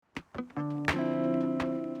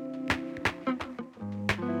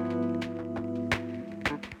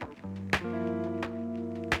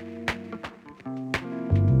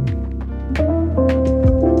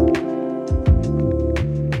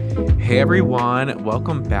Hey everyone,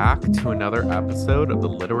 welcome back to another episode of the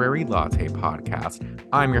Literary Latte Podcast.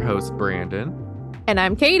 I'm your host, Brandon, And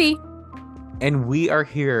I'm Katie. and we are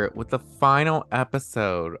here with the final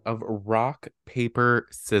episode of Rock, Paper,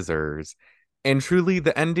 Scissors. And truly,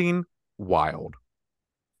 the ending, wild.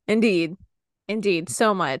 Indeed. Indeed.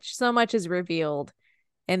 So much is revealed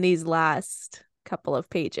in these last couple of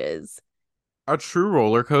pages. A true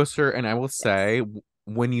roller coaster, and I will Yes. say,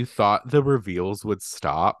 when you thought the reveals would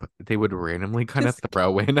stop, they would randomly kind of Just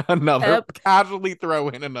throw in another, kept casually throw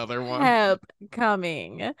in another one. kept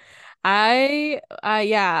coming.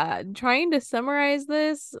 Yeah, trying to summarize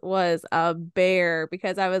this was a bear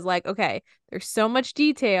because I was like, okay, there's so much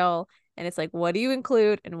detail and it's like what do you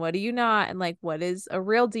include and what do you not, and like what is a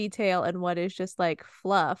real detail and what is just like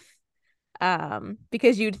fluff.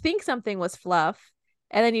 Because you'd think something was fluff,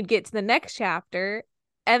 and then you'd get to the next chapter,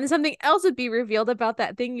 and something else would be revealed about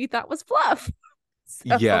that thing you thought was fluff.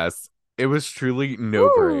 So, Yes, it was truly no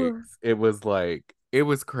whew, breaks. It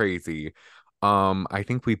was crazy. I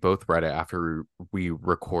think we both read it after we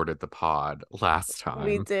recorded the pod last we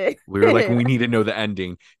time. did. We were like, we need to know the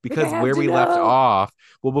ending Like, I because have where to we left know. off.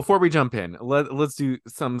 Well, before we jump in, let's do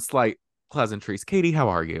some slight pleasantries. Katie, how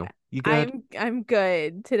are you? You good? I'm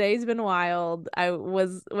good. Today's been wild.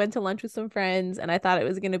 Went to lunch with some friends, and I thought it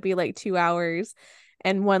was gonna be like 2 hours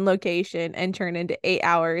and one location and turn into 8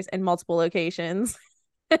 hours and multiple locations.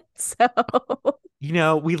 So You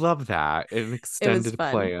know, we love that. An it was extended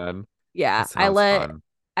fun. plan. Yeah, That sounds fun.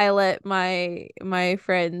 I let my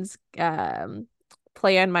friends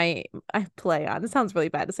play on my I play on. It sounds really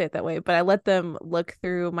bad to say it that way, but I let them look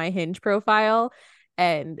through my Hinge profile,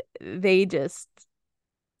 and they just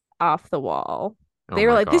off the wall. Oh They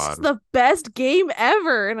were my like, "This is God. the best game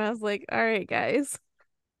ever." And I was like, "All right, guys."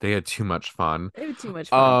 They had too much fun. They had too much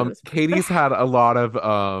fun, but it was fun. Katie's had a lot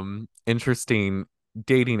of interesting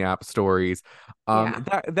dating app stories. Yeah.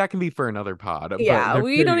 That can be for another pod, but Yeah, they're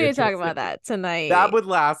we don't very need to talk about interesting. that That tonight. would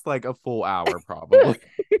last like a full hour probably.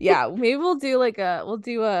 Yeah, maybe we'll do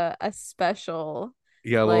a special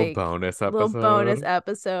Yeah, a little like bonus little bonus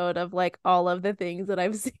episode. episode of like all of the things that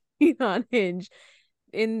I've seen on Hinge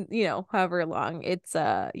in, however long. It's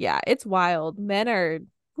yeah, it's wild. Men are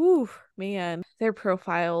whew, man, their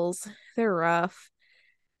profiles, they're rough.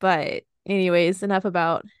 But anyways, enough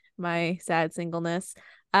about my sad singleness.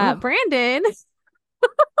 Oh, Brandon,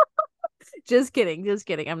 just kidding, just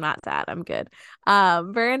kidding. I'm not sad. I'm good.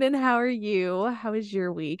 Brandon, how are you? How was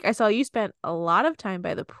your week? I saw you spent a lot of time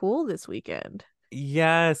by the pool this weekend.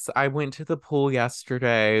 yes, I went to the pool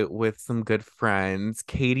yesterday with some good friends.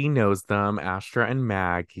 Katie knows them, Astra and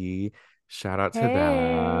Maggie. Shout out to Hey.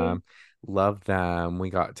 them. Love them.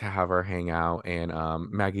 We got to have our hangout, and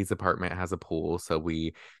Maggie's apartment has a pool, so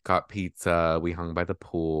we got pizza. We hung by the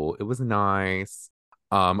pool. It was nice.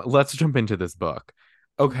 Let's jump into this book.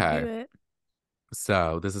 Let's do Okay, it.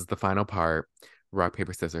 so this is the final part. Rock,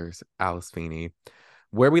 paper, scissors, Alice Feeney.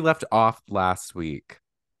 Where we left off last week,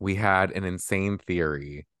 we had an insane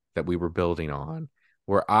theory that we were building on,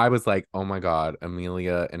 where I was like, oh my God,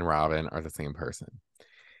 Amelia and Robin are the same person.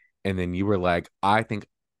 And then you were like, I think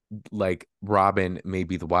like Robin may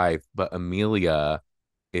be the wife, but Amelia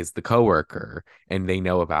is the coworker and they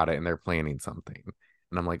know about it and they're planning something.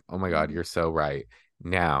 And I'm like, oh my God, Mhm. you're so right.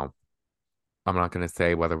 Now, I'm not going to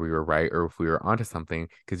say whether we were right or if we were onto something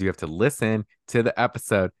because you have to listen to the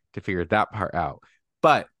episode to figure that part out.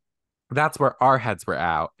 But that's where our heads were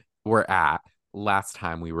at last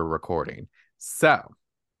time we were recording. So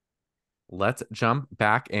let's jump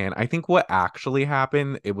back in. I think what actually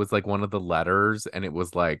happened, it was like one of the letters, and it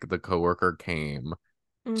was like the coworker came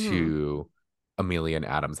Mhm. to Amelia and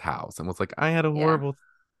Adam's house and was like, I had a Yeah. horrible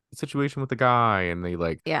situation with the guy, and they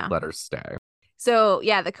like Yeah. let her stay. So,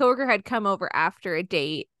 yeah, the coworker had come over after a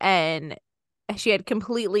date, and she had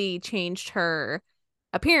completely changed her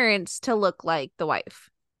appearance to look like the wife.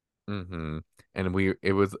 Mm-hmm. And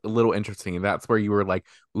it was a little interesting. That's where you were like,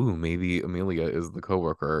 ooh, maybe Amelia is the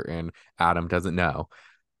coworker and Adam doesn't know.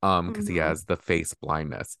 Because he Mhm. has the face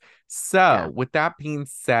blindness. So, Yeah. with that being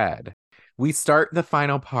said, we start the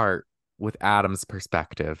final part with Adam's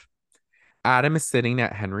perspective. Adam is sitting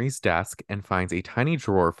at Henry's desk and finds a tiny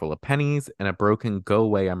drawer full of pennies and a broken Go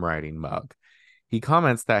Away I'm Writing mug. He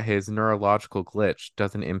comments that his neurological glitch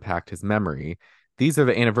doesn't impact his memory. These are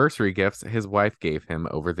the anniversary gifts his wife gave him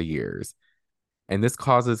over the years. And this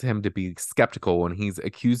causes him to be skeptical when he's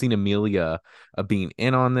accusing Amelia of being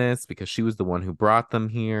in on this because she was the one who brought them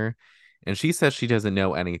here. And she says she doesn't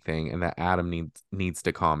know anything and that Adam needs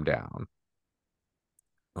to calm down.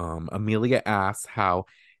 Amelia asks how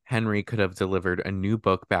Henry could have delivered a new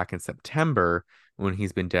book back in September when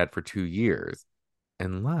he's been dead for 2 years.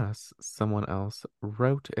 unless someone else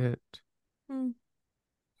wrote it. Hmm.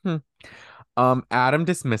 Hmm. Adam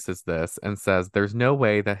dismisses this and says there's no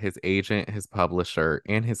way that his agent, his publisher,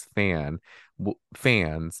 and his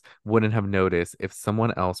fans wouldn't have noticed if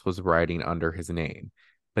someone else was writing under his name.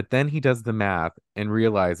 But then he does the math and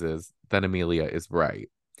realizes that Amelia is right.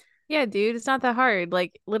 Yeah, dude, it's not that hard.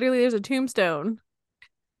 Like literally there's a tombstone.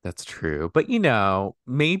 That's true. But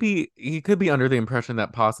maybe he could be under the impression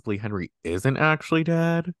that possibly Henry isn't actually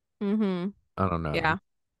dead. Mm-hmm. I don't Yeah. know,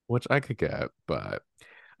 which I could get, but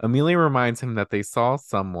Amelia reminds him that they saw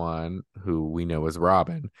someone who we know as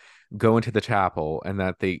Robin go into the chapel and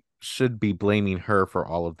that they should be blaming her for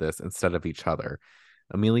all of this instead of each other.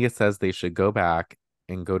 Amelia says they should go back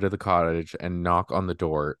and go to the cottage and knock on the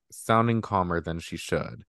door, sounding calmer than she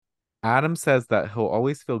should. Adam says that he'll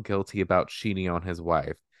always feel guilty about cheating on his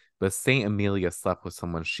wife, but Saint Amelia slept with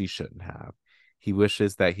someone she shouldn't have. He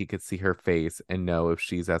wishes that he could see her face and know if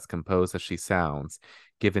she's as composed as she sounds,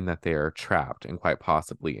 given that they are trapped and quite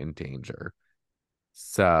possibly in danger.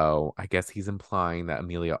 So I guess he's implying that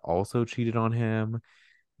Amelia also cheated on him,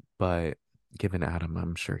 but given Adam,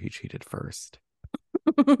 I'm sure he cheated first.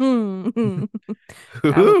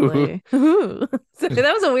 Probably. Sorry,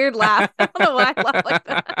 that was a weird laugh. I don't know why I laughed like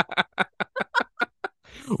that.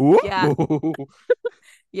 Yeah.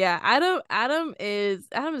 Yeah. Adam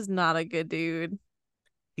is not a good dude.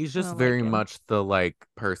 He's I just don't like very him. much the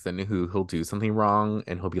person who he'll do something wrong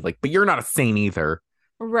and he'll be like, "But you're not a saint either.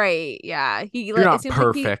 Right. Yeah. You're It not seems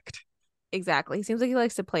like he perfect." exactly. He seems like he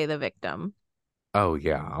likes to play the victim. Oh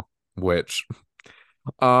yeah. Which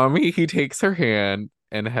he takes her hand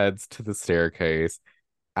and heads to the staircase.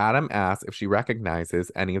 Adam asks if she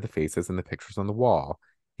recognizes any of the faces in the pictures on the wall.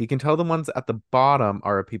 He can tell the ones at the bottom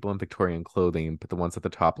are of people in Victorian clothing, but the ones at the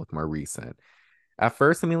top look more recent. At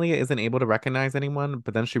first, Amelia isn't able to recognize anyone,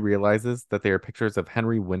 but then she realizes that they are pictures of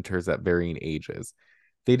Henry Winters at varying ages.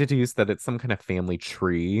 They deduce that it's some kind of family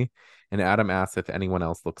tree, and Adam asks if anyone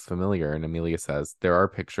else looks familiar, and Amelia says there are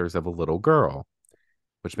pictures of a little girl,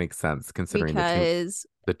 which makes sense considering Because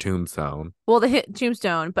the tombstone. well, the hit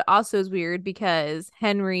tombstone, but also is weird because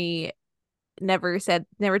Henry never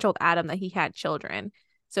told Adam that he had children.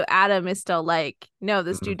 So Adam is still like, no,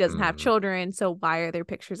 this dude doesn't have Hmm. children. So why are there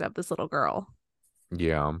pictures of this little girl?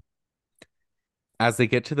 Yeah. As they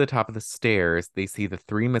get to the top of the stairs, they see the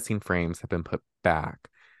three missing frames have been put back.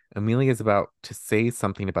 Amelia is about to say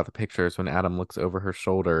something about the pictures when Adam looks over her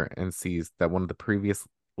shoulder and sees that one of the previously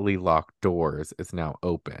locked doors is now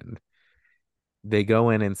open. They go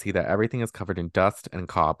in and see that everything is covered in dust and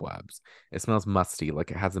cobwebs. It smells musty,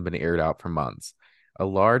 like it hasn't been aired out for months. A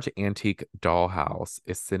large antique dollhouse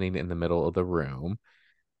is sitting in the middle of the room.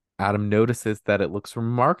 Adam notices that it looks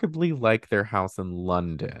remarkably like their house in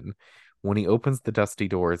London. When he opens the dusty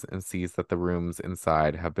doors and sees that the rooms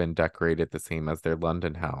inside have been decorated the same as their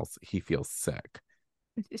London house, he feels sick.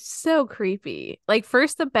 It's so creepy. Like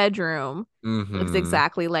first the bedroom looks Mm-hmm.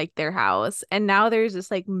 exactly like their house, and now there's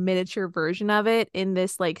this like miniature version of it in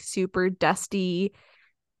this like super dusty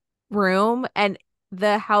room, and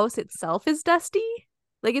the house itself is dusty.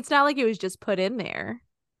 Like it's not like it was just put in there.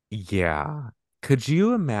 Yeah. Could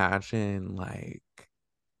you imagine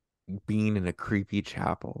being in a creepy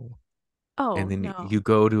chapel and Oh then no. you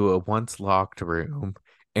go to a once locked room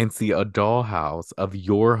and see a dollhouse of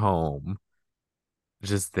your home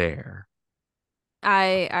just there?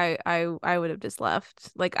 I would have just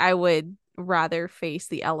left. Like I would rather face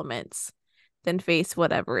the elements than face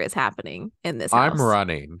whatever is happening in this I'm house.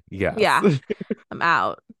 running. Yes. Yeah, I'm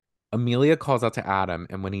out. Amelia calls out to Adam,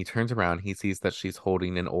 and when he turns around, he sees that she's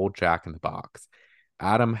holding an old Jack in the Box.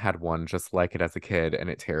 Adam had one just like it as a kid, and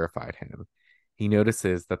it terrified him. He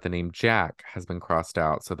notices that the name Jack has been crossed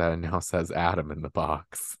out so that it now says Adam in the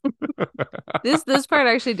box. This part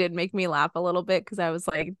actually did make me laugh a little bit because I was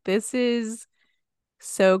like, this is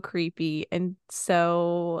so creepy and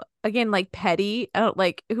so again like petty. I don't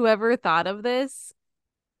like whoever thought of this.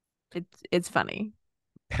 It's funny.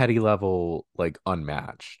 Petty level,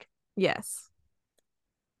 unmatched. Yes.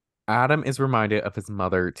 Adam is reminded of his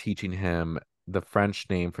mother teaching him the French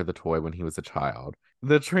name for the toy when he was a child.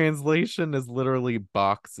 The translation is literally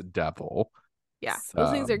box devil. Yeah.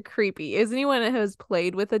 Those things So are creepy. As anyone who has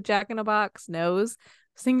played with a Jack in a Box knows,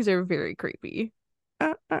 those things are very creepy. Is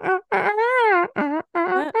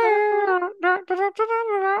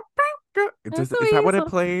That's the that what it weasel.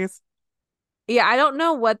 plays? Yeah, I don't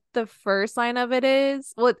know what the first line of it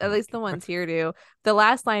is. Well, Oh at my least the ones God. here do. The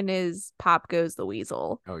last line is "Pop goes the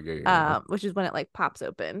weasel," Oh yeah. which is when it like pops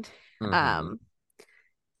open. Hmm. Um,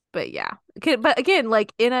 but yeah, but again,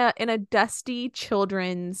 like in a dusty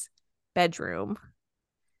children's bedroom,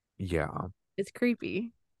 Yeah. It's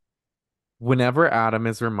creepy. Whenever Adam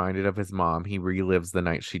is reminded of his mom, he relives the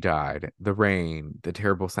night she died, the rain, the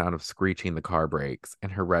terrible sound of screeching the car brakes,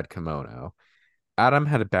 and her red kimono. Adam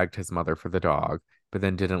had begged his mother for the dog, but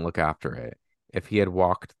then didn't look after it. If he had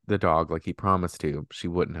walked the dog like he promised to, she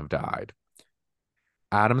wouldn't have died.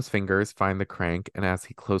 Adam's fingers find the crank, and as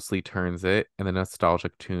he closely turns it and the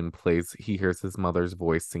nostalgic tune plays, he hears his mother's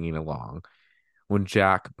voice singing along. When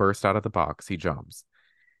Jack bursts out of the box, he jumps.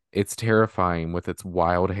 It's terrifying with its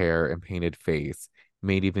wild hair and painted face,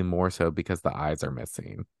 made even more so because the eyes are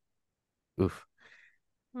missing. Oof.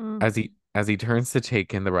 Mm. As he turns to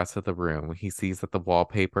take in the rest of the room, he sees that the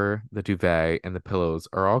wallpaper, the duvet, and the pillows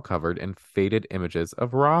are all covered in faded images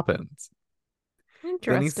of robins. Then he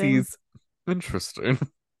Interesting. sees interesting.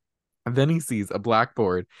 And then he sees a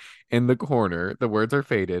blackboard in the corner. The words are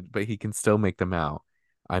faded, but he can still make them out.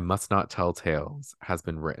 I must not tell tales has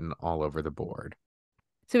been written all over the board.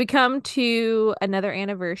 So we come to another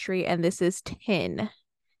anniversary, and this is 10.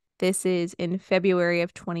 This is in February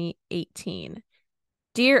of 2018.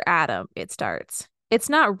 Dear Adam, it starts. It's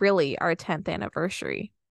not really our 10th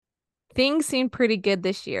anniversary. Things seemed pretty good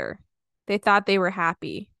this year. They thought they were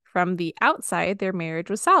happy. From the outside, their marriage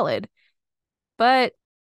was solid. But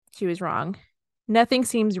she was wrong. Nothing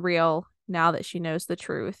seems real now that she knows the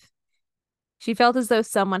truth. She felt as though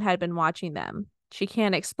someone had been watching them. She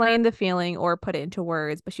can't explain the feeling or put it into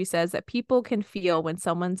words, but she says that people can feel when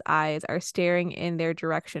someone's eyes are staring in their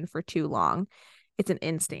direction for too long. It's an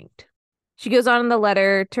instinct. She goes on in the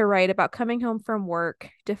letter to write about coming home from work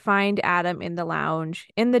to find Adam in the lounge,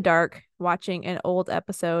 in the dark, watching an old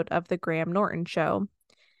episode of The Graham Norton Show.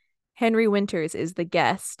 Henry Winters is the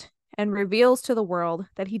guest and reveals to the world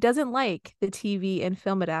that he doesn't like the TV and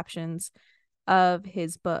film adaptations of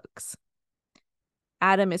his books.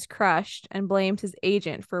 Adam is crushed and blames his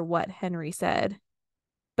agent for what Henry said.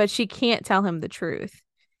 But she can't tell him the truth.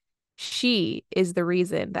 She is the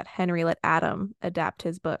reason that Henry let Adam adapt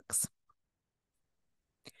his books.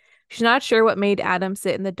 She's not sure what made Adam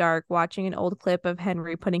sit in the dark watching an old clip of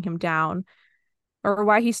Henry putting him down, or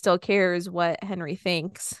why he still cares what Henry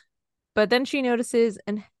thinks. But then she notices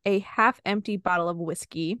a half-empty bottle of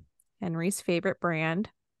whiskey, Henry's favorite brand,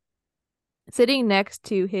 sitting next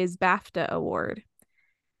to his BAFTA award.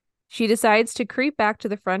 She decides to creep back to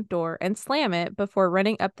the front door and slam it before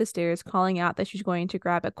running up the stairs, calling out that she's going to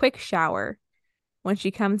grab a quick shower. When she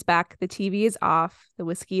comes back, the TV is off, the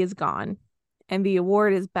whiskey is gone, and the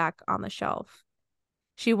award is back on the shelf.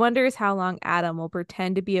 She wonders how long Adam will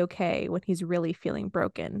pretend to be okay when he's really feeling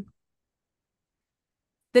broken.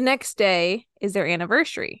 The next day is their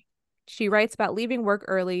anniversary. She writes about leaving work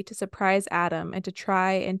early to surprise Adam and to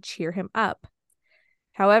try and cheer him up.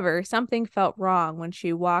 However, something felt wrong when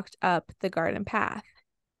she walked up the garden path.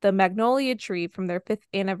 The magnolia tree from their 5th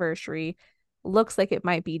anniversary looks like it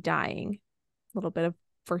might be dying. A little bit of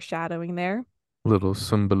foreshadowing there. Little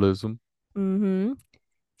symbolism. Mm-hmm.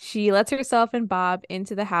 She lets herself and Bob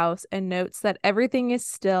into the house and notes that everything is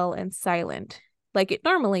still and silent, like it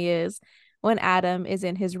normally is when Adam is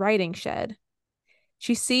in his writing shed.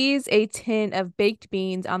 She sees a tin of baked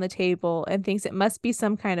beans on the table and thinks it must be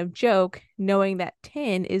some kind of joke, knowing that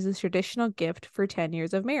tin is a traditional gift for 10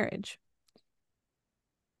 years of marriage.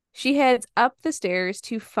 She heads up the stairs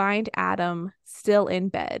to find Adam still in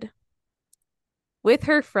bed with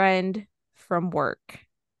her friend from work.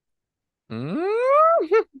 The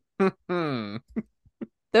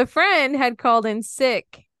friend had called in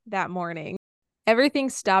sick that morning. Everything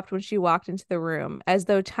stopped when she walked into the room, as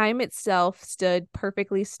though time itself stood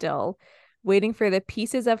perfectly still, waiting for the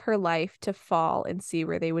pieces of her life to fall and see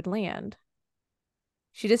where they would land.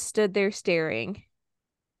 She just stood there staring,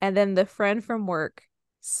 and then the friend from work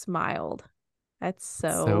smiled. That's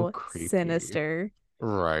So so creepy. sinister.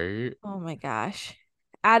 Right? Oh my gosh.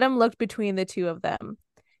 Adam looked between the two of them,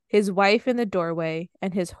 his wife in the doorway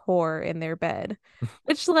and his whore in their bed,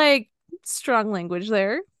 which, like, strong language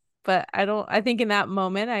there. But I think in that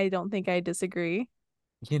moment, I don't think I disagree.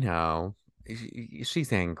 You know,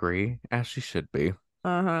 she's angry, as she should be.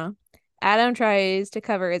 Uh-huh. Adam tries to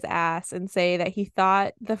cover his ass and say that he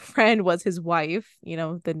thought the friend was his wife,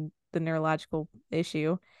 the neurological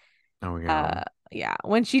issue. Oh, yeah. Uh yeah,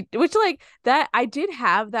 which like that I did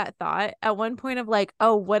have that thought at one point of like,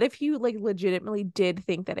 oh, what if you like legitimately did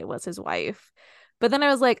think that it was his wife? But then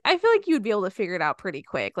I was like, I feel like you'd be able to figure it out pretty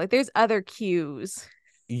quick. Like there's other cues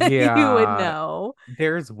that you would Yeah, know.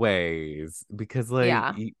 there's ways because, like,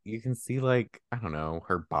 Yeah. you can see, like, I don't know,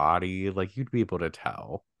 her body, like, you'd be able to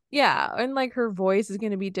tell. Yeah, and like her voice is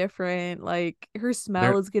going to be different, like her smell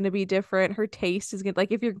There, is going to be different, her taste is going to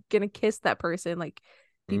like if you're going to kiss that person, like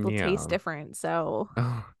People Yeah. taste different. So,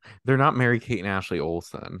 Oh, they're not Mary-Kate and Ashley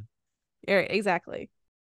Olsen. yeah, exactly.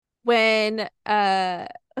 When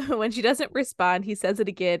when she doesn't respond, he says it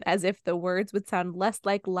again as if the words would sound less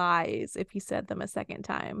like lies if he said them a second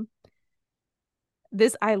time.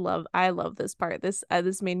 This I love this part. This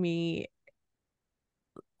made me,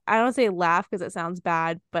 I don't say laugh because it sounds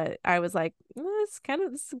bad, but I was like, this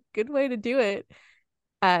is a good way to do it.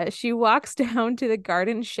 She walks down to the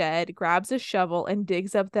garden shed, grabs a shovel, and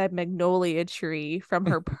digs up that magnolia tree from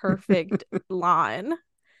her perfect lawn.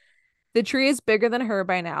 The tree is bigger than her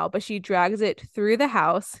by now, but she drags it through the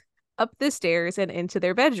house, up the stairs, and into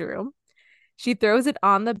their bedroom. She throws it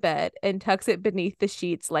on the bed and tucks it beneath the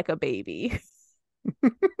sheets like a baby.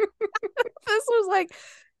 This was like,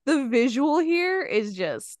 the visual here is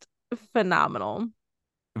just phenomenal.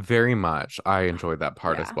 Very much. I enjoyed that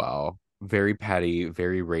part as Yeah. well. Very petty,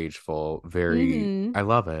 very rageful, very, Mm-hmm. I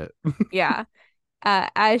love it. Yeah.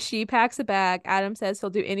 As she packs a bag, Adam says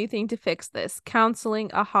he'll do anything to fix this,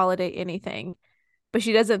 counseling, a holiday, anything. But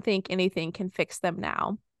she doesn't think anything can fix them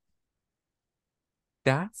now.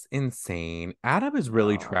 That's insane. Adam is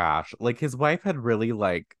really Oh, trash. Like his wife had really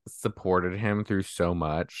like supported him through so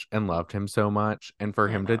much and loved him so much. And for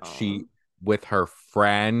I him to know. cheat with her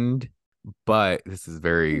friend, but this is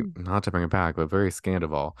very, Hmm. not to bring it back, but very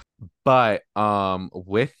scandal. But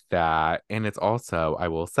with that, and it's also, I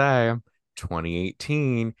will say,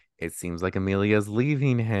 2018, it seems like Amelia's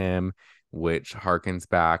leaving him, which harkens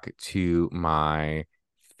back to my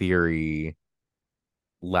theory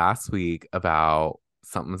last week about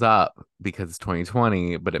something's up because it's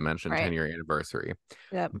 2020, but it mentioned Right. 10-year anniversary.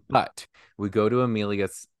 Yep. But we go to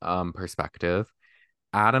Amelia's perspective.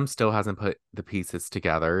 Adam still hasn't put the pieces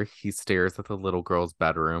together. He stares at the little girl's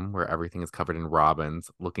bedroom where everything is covered in robins,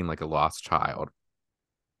 looking like a lost child.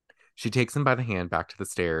 She takes him by the hand back to the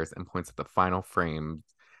stairs and points at the final framed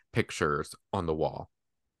pictures on the wall.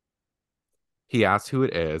 He asks who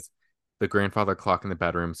it is. The grandfather clock in the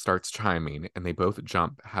bedroom starts chiming, and they both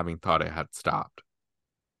jump, having thought it had stopped.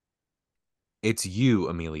 It's you,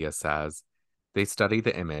 Amelia says. They study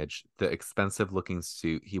the image, the expensive looking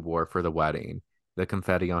suit he wore for the wedding, the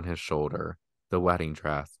confetti on his shoulder, the wedding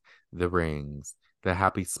dress, the rings, the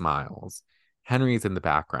happy smiles. Henry's in the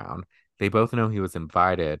background. They both know he was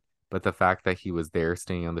invited, but the fact that he was there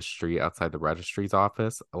standing on the street outside the registry's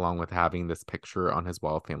office, along with having this picture on his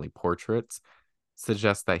wall of family portraits,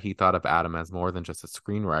 suggests that he thought of Adam as more than just a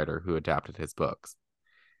screenwriter who adapted his books.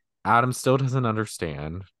 Adam still doesn't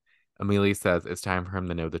understand. Amelia says it's time for him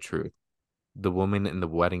to know the truth. The woman in the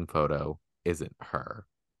wedding photo isn't her.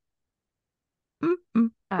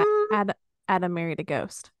 Uh, Ad Adam married a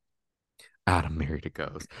ghost. Adam married a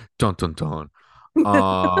ghost. Dun dun dun.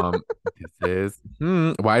 Um, this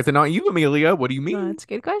is why is it not you, Amelia? What do you mean? That's a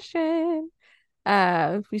good question.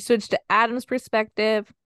 If we switch to Adam's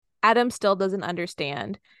perspective, Adam still doesn't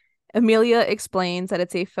understand. Amelia explains that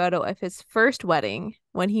it's a photo of his first wedding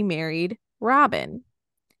when he married Robin.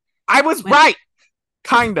 I was When right,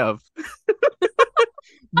 kind of.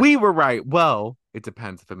 We were right. Well, it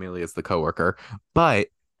depends if Amelia's the coworker, but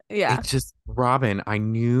Yeah, it just Robin, I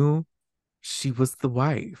knew she was the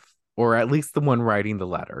wife, or at least the one writing the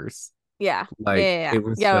letters. yeah, yeah, Like yeah, yeah. it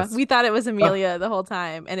was Yeah, just we thought it was Amelia the whole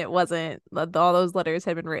time, and it wasn't. All those letters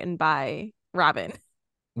had been written by Robin.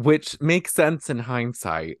 which makes sense in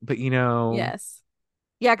hindsight, but Yes.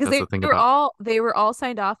 Yeah, because that's the thing about they were all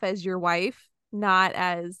signed off as your wife, not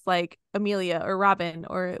as like Amelia or Robin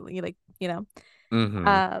or like,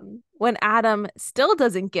 hmm when Adam still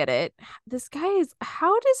doesn't get it, this guy is,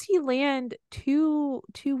 how does he land two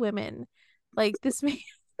women? Like this man,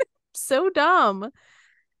 so dumb.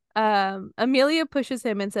 Amelia pushes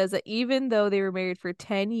him and says that even though they were married for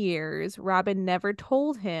 10 years, Robin never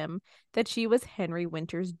told him that she was Henry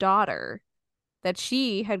Winter's daughter, that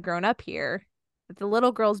she had grown up here, that the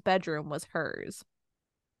little girl's bedroom was hers.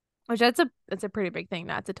 Which that's a pretty big thing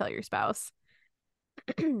not to tell your spouse.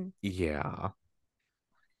 yeah.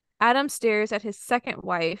 Adam stares at his second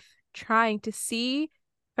wife, trying to see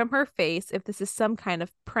from her face if this is some kind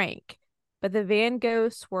of prank, but the Van Gogh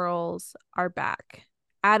swirls are back.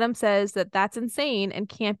 Adam says that that's insane and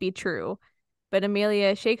can't be true, but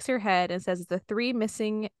Amelia shakes her head and says the three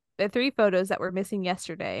photos that were missing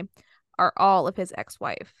yesterday are all of his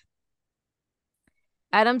ex-wife.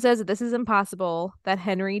 Adam says that this is impossible, that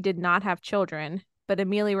Henry did not have children, but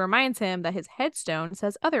Amelia reminds him that his headstone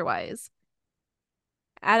says otherwise.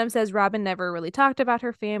 Adam says Robin never really talked about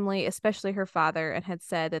her family, especially her father, and had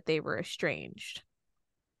said that they were estranged.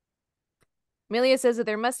 Amelia says that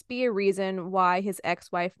there must be a reason why his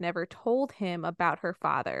ex-wife never told him about her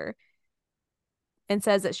father. and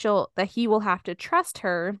says that he will have to trust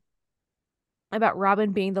her about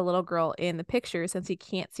Robin being the little girl in the picture since he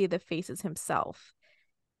can't see the faces himself.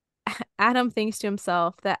 Adam thinks to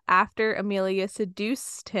himself that after Amelia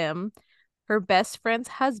seduced him, her best friend's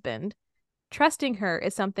husband, trusting her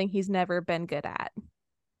is something he's never been good at.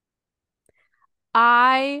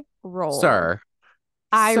 I roll. Sir,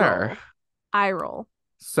 I sir, roll. I roll.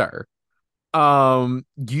 sir.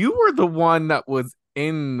 You were the one that was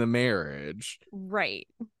in the marriage. Right.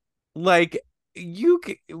 Like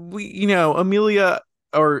Amelia,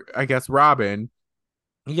 or I guess Robin,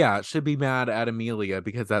 yeah, should be mad at Amelia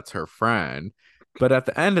because that's her friend. But at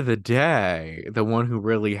the end of the day, the one who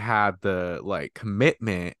really had the like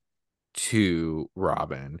commitment to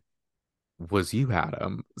Robin was you,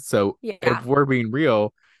 Adam. So Yeah. if we're being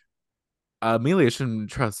real, Amelia shouldn't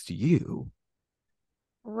trust you.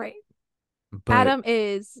 Right. But Adam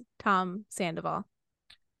is Tom Sandoval.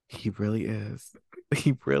 he really is.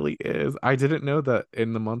 He really is. I didn't know that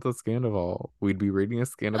in the month of Scandival, we'd be reading a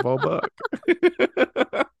Scandival book.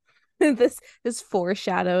 This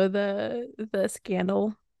foreshadow the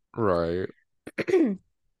scandal. Right.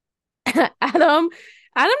 Adam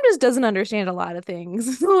Adam just doesn't understand a lot of things.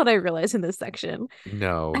 Is what I realized in this section.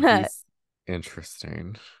 No, he's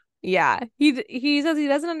interesting. Yeah, he says he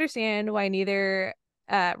doesn't understand why neither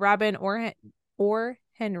Robin or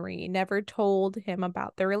Henry never told him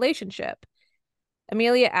about their relationship.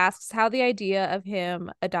 Amelia asks how the idea of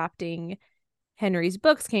him adopting Henry's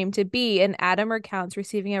books came to be, and Adam recounts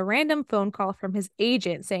receiving a random phone call from his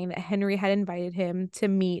agent saying that Henry had invited him to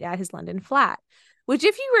meet at his London flat. Which,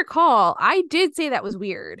 if you recall, I did say that was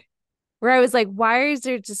weird. Where I was like, why is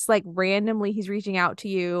there just like randomly he's reaching out to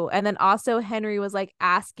you? And then also Henry was like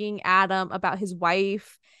asking Adam about his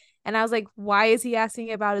wife. And I was like, why is he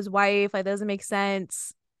asking about his wife? Like, that doesn't make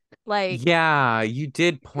sense. Like, Yeah, you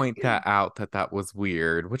did point that out that that was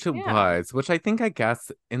weird, which it yeah, was, which I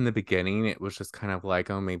guess in the beginning it was just kind of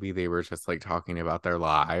like, oh, maybe they were just like talking about their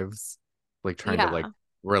lives, like trying to like yeah,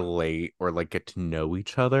 relate or like get to know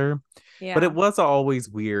each other. But it yeah, was always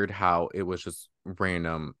weird how it was just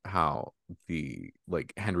random how the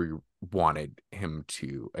like Henry wanted him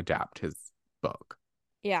to adapt his book,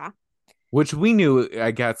 yeah. which we knew,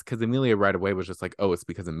 I guess, because Amelia right away was just like, oh, it's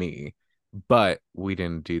because of me. But we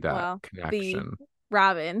didn't do that Well, the connection.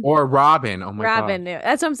 Robin, Or Robin. Oh my Robin gosh. knew.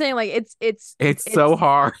 That's what I'm saying. Like, It's so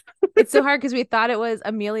hard. it's so hard because we thought it was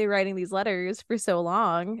Amelia writing these letters for so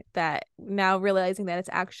long that now realizing that it's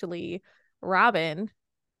actually Robin.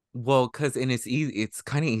 Well, because and it's easy, it's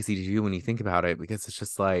kind of easy to do when you think about it, because it's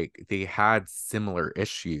just like they had similar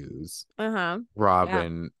issues, Uh-huh. Yeah.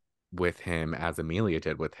 Robin with him as Amelia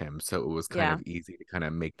did with him. So it was kind Yeah. of easy to kind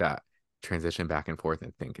of make that transition back and forth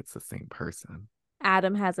and think it's the same person.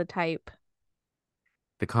 Adam has a type.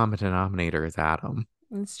 The common denominator is Adam.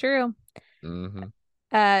 It's true. Hmm.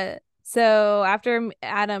 So after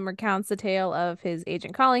Adam recounts the tale of his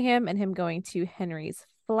agent calling him and him going to Henry's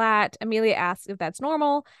flat, Amelia asks if that's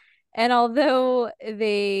normal. And although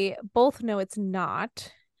they both know it's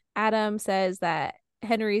not, Adam says that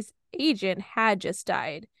Henry's agent had just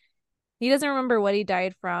died. He doesn't remember what he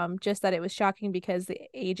died from, just that it was shocking because the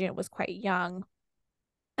agent was quite young.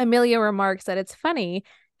 Amelia remarks that it's funny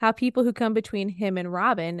how people who come between him and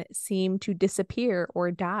Robin seem to disappear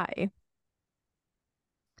or die.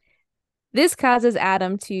 This causes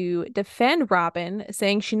Adam to defend Robin,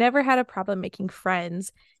 saying she never had a problem making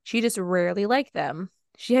friends. She just rarely liked them.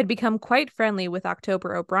 She had become quite friendly with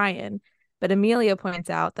October O'Brien, but Amelia points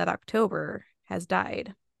out that October has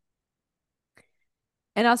died.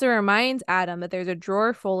 And also reminds Adam that there's a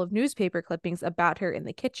drawer full of newspaper clippings about her in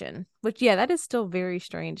the kitchen, which yeah, that is still very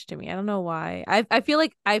strange to me. I don't know why. I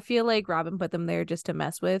feel like Robin put them there just to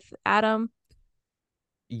mess with Adam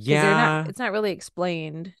because they're not Yeah. it's not really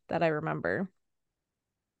explained that I remember.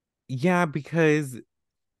 Yeah, because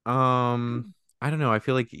um I don't know. I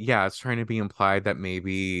feel like, yeah, it's trying to be implied that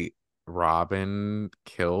maybe Robin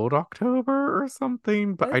killed October or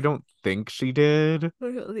something, but I What? don't think she did. I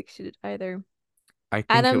don't think she did either. I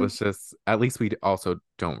think it Adam, was just, at least we also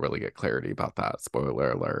don't really get clarity about that.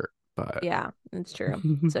 Spoiler alert, but yeah, it's true.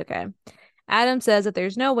 It's okay. Adam says that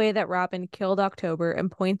there's no way that Robin killed October and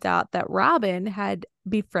points out that Robin had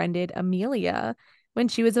befriended Amelia when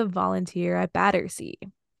she was a volunteer at Battersea.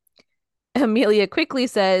 Amelia quickly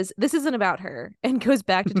says this isn't about her and goes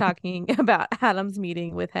back to talking about Adam's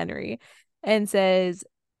meeting with Henry and says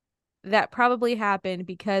that probably happened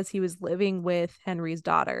because he was living with Henry's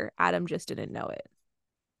daughter. Adam just didn't know it.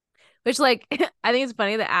 Which, like, I think it's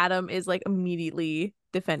funny that Adam is like immediately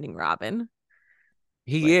defending Robin.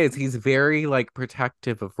 he Like, is. He's very like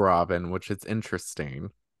protective of Robin, which is interesting.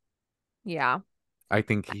 yeah. I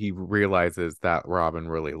think he realizes that Robin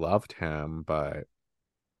really loved him, but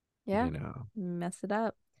Yeah, you know. mess it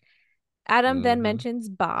up. Adam then Hmm. mentions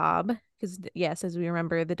Bob, because yes, as we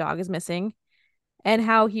remember, the dog is missing, and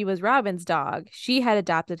how he was Robin's dog. She had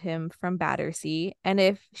adopted him from Battersea, and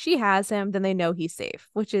if she has him, then they know he's safe,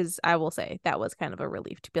 which is, I will say, that was kind of a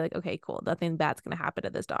relief to be like, okay, cool, nothing bad's gonna happen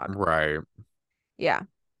to this dog. Right. Yeah.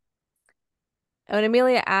 When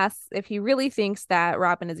Amelia asks if he really thinks that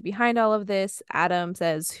Robin is behind all of this, Adam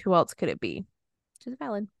says, who else could it be? Which is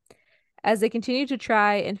valid. As they continue to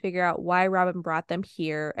try and figure out why Robin brought them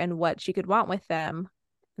here and what she could want with them,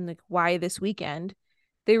 and like why this weekend,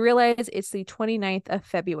 they realize it's the 29th of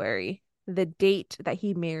February, the date that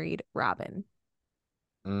he married Robin.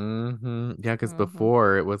 Yeah, because Mm-hmm.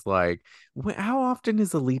 before it was like, how often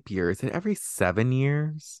is a leap year? Is it every 7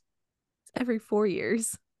 years? It's every 4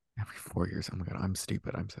 years. Every 4 years. Oh my God, I'm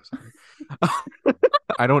stupid. I'm so sorry.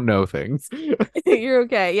 I don't know things. You're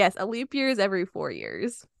okay. Yes, a leap year is every 4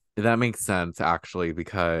 years. That makes sense actually,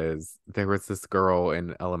 because there was this girl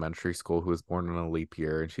in elementary school who was born in a leap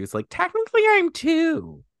year, and she was like, technically I'm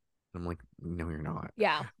two. I'm like, no, you're not.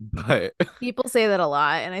 Yeah. But People say that a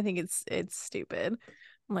lot, and I think it's stupid.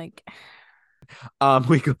 I'm like,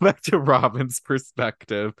 we go back to Robin's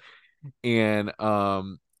perspective, and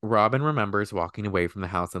Robin remembers walking away from the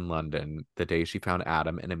house in London the day she found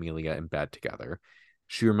Adam and Amelia in bed together.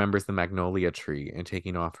 She remembers the magnolia tree and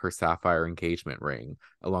taking off her sapphire engagement ring,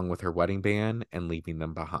 along with her wedding band, and leaving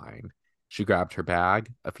them behind. She grabbed her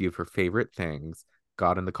bag, a few of her favorite things,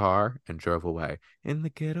 got in the car, and drove away in the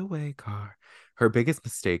getaway car. Her biggest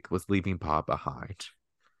mistake was leaving Pa behind.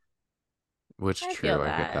 Which, I feel true,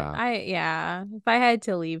 I get that. that. Yeah, if I had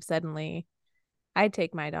to leave suddenly, I'd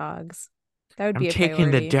take my dogs. That would I'm be a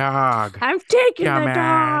taking the priority. dog, I'm taking the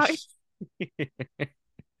dog. dumbass.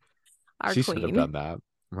 Our She should have queen. done that,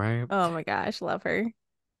 right? Oh my gosh, love her.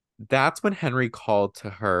 That's when Henry called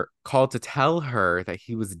to tell her that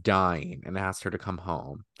he was dying and asked her to come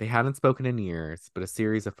home. They hadn't spoken in years, but a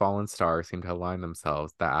series of fallen stars seemed to align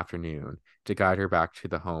themselves that afternoon to guide her back to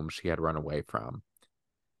the home she had run away from.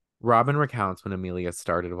 Robin recounts when Amelia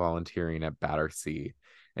started volunteering at Battersea,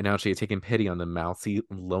 and now she had taken pity on the mousy,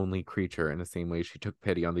 lonely creature in the same way she took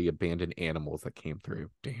pity on the abandoned animals that came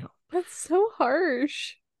through. Damn. That's so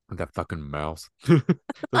harsh. That fucking mouse.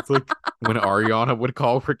 That's like when Ariana would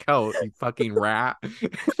call Raquel, you fucking rat.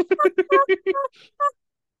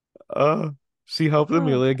 uh, she helped Oh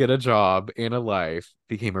Amelia god. get a job and a life,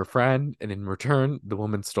 became her friend, and in return, the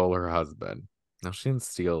woman stole her husband. Now, she didn't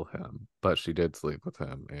steal him, but she did sleep with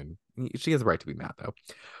him, and she has a right to be mad, though.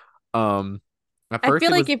 At I first,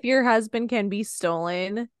 feel it like was if your husband can be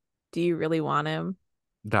stolen, do you really want him?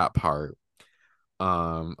 that part.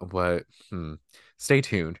 What? Stay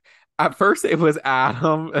tuned. At first, it was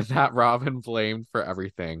Adam that Robin blamed for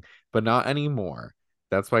everything, but not anymore.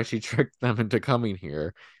 That's why she tricked them into coming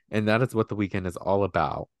here, and that is what the weekend is all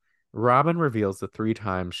about. Robin reveals the 3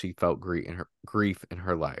 times she felt grief in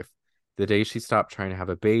her life: the day she stopped trying to have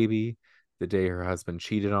a baby, the day her husband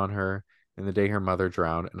cheated on her, and the day her mother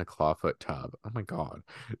drowned in a clawfoot tub. Oh my God.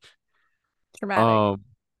 Traumatic. Um,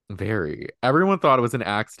 Very. Everyone thought it was an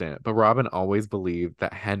accident, but Robin always believed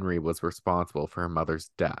that Henry was responsible for her mother's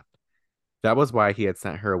death. That was why he had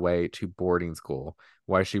sent her away to boarding school,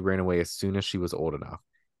 why she ran away as soon as she was old enough.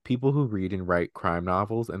 People who read and write crime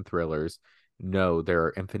novels and thrillers know there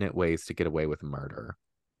are infinite ways to get away with murder.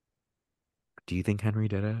 Do you think Henry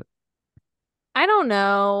did it? I don't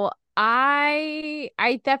know. I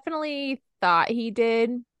definitely thought he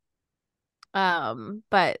did.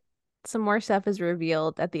 But some more stuff is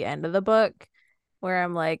revealed at the end of the book where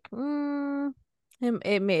I'm like,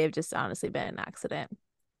 it may have just honestly been an accident.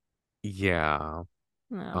 Yeah.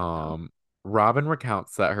 I don't know. Um, Robin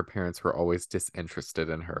recounts that her parents were always disinterested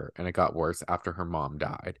in her, and it got worse after her mom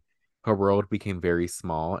died. Her world became very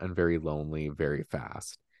small and very lonely very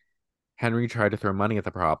fast. Henry tried to throw money at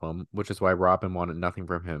the problem, which is why Robin wanted nothing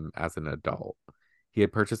from him as an adult. He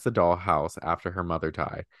had purchased the doll house after her mother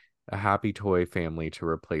died, a happy toy family to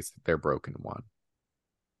replace their broken one.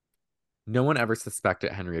 No one ever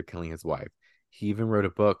suspected Henry of killing his wife. He even wrote a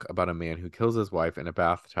book about a man who kills his wife in a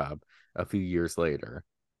bathtub a few years later,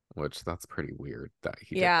 which that's pretty weird that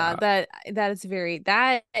he did Yeah, that. that is very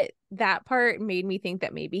that part made me think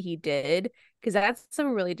that maybe he did because that's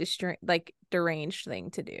some really deranged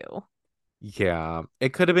thing to do. Yeah,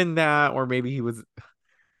 it could have been that, or maybe he was,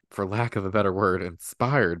 for lack of a better word,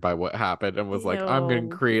 inspired by what happened and was like, I'm going to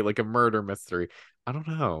Ew, create like a murder mystery. I don't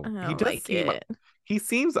I know. don't like it. He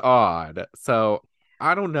seems odd. So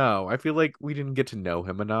I don't know. I feel like we didn't get to know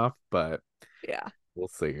him enough, but Yeah. we'll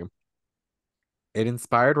see. It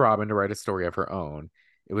inspired Robin to write a story of her own.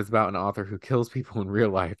 It was about an author who kills people in real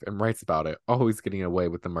life and writes about it, always getting away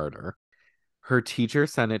with the murder. Her teacher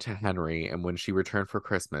sent it to Henry, and when she returned for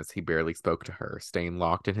Christmas, he barely spoke to her, staying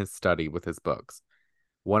locked in his study with his books.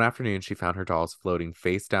 One afternoon, she found her dolls floating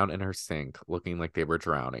face down in her sink, looking like they were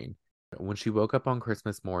drowning. When she woke up on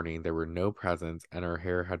Christmas morning, there were no presents and her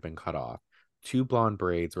hair had been cut off. Two blonde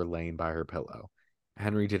braids were laying by her pillow.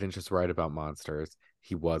 Henry didn't just write about monsters,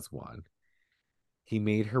 he was one. He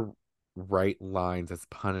made her write lines as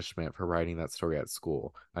punishment for writing that story at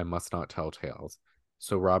school. I must not tell tales.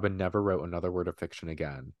 So Robin never wrote another word of fiction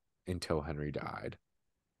again until Henry died.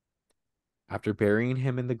 After burying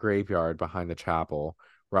him in the graveyard behind the chapel,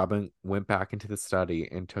 Robin went back into the study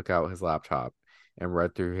and took out his laptop and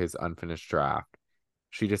read through his unfinished draft.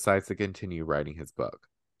 She decides to continue writing his book.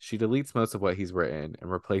 She deletes most of what he's written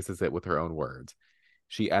and replaces it with her own words.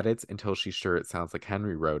 She edits until she's sure it sounds like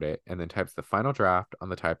Henry wrote it and then types the final draft on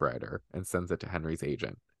the typewriter and sends it to Henry's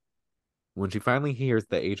agent. When she finally hears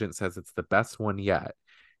the agent says it's the best one yet,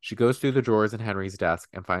 she goes through the drawers in Henry's desk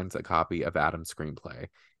and finds a copy of Adam's screenplay.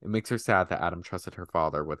 It makes her sad that Adam trusted her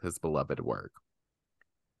father with his beloved work.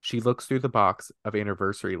 She looks through the box of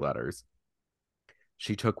anniversary letters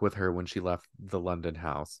she took with her when she left the London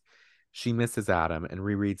house. She misses Adam and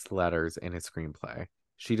rereads the letters in his screenplay.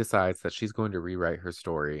 She decides that she's going to rewrite her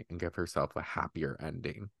story and give herself a happier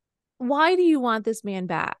ending. Why do you want this man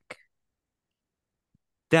back?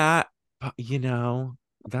 That, you know,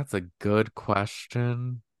 that's a good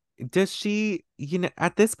question. Does she,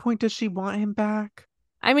 at this point, does she want him back?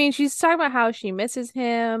 I mean, she's talking about how she misses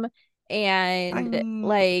him I and mean,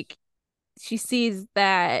 like she sees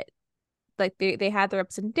that like they had their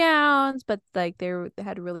ups and downs, but like they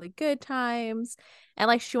had really good times. And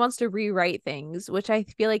like she wants to rewrite things, which I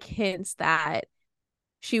feel like hints that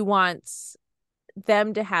she wants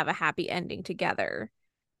them to have a happy ending together.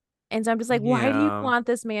 And so I'm just like, why do you yeah. want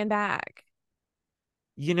this man back?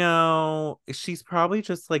 She's probably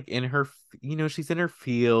just like in her, she's in her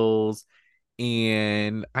feels.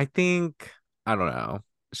 And I think, I don't know,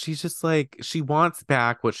 she's just like, she wants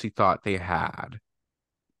back what she thought they had.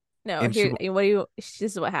 No, And she, here what do you this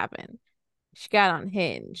is what happened. She got on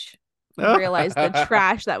Hinge, realized the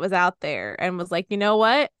trash that was out there, and was like, you know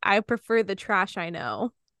what? I prefer the trash I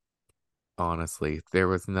know. honestly, there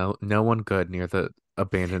was no one good near the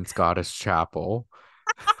abandoned Scottish chapel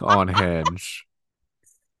on Hinge.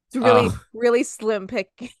 It's really, Oh, really slim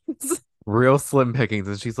pickings. real slim pickings.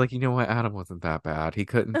 And she's like, you know what? Adam wasn't that bad. He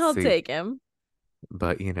couldn't I'll see, take him.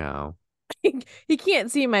 but He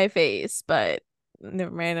can't see my face, but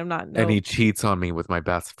never mind. I'm not and he nope. cheats on me with my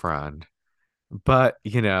best friend. But,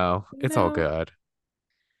 it's all No, good.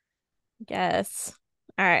 guess.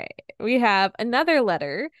 All right. We have another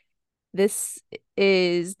letter. This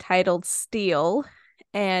is titled Steel,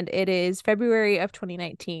 and it is February of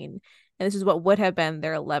 2019. And this is what would have been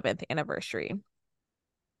their 11th anniversary.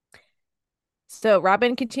 So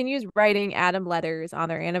Robin continues writing Adam letters on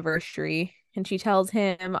their anniversary, and she tells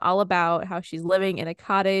him all about how she's living in a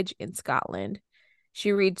cottage in Scotland.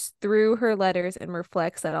 She reads through her letters and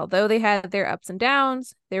reflects that although they had their ups and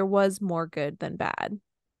downs, there was more good than bad.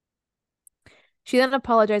 She then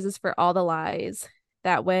apologizes for all the lies,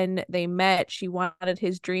 that when they met, she wanted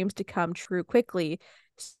his dreams to come true quickly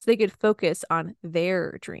so they could focus on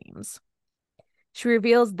their dreams. She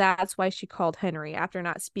reveals that's why she called Henry after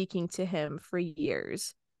not speaking to him for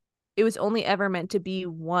years. It was only ever meant to be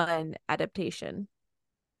one adaptation.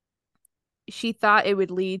 She thought it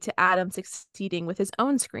would lead to Adam succeeding with his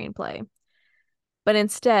own screenplay. But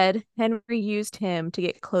instead, Henry used him to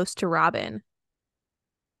get close to Robin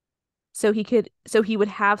so he would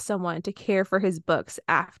have someone to care for his books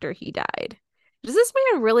after he died. Does this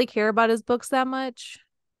man really care about his books that much?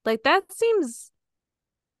 Like that seems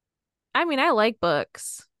I mean, I like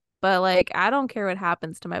books, but like I don't care what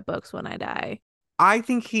happens to my books when I die. I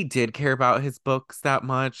think he did care about his books that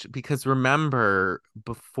much because remember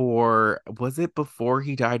was it before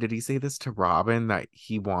he died? Did he say this to Robin that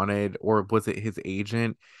he wanted, or was it his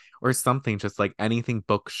agent or something? Just like anything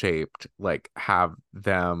book shaped, like have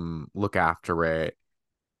them look after it.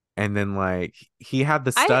 And then like he had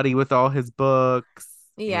the I study with all his books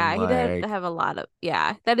and Yeah, he did like, have a lot of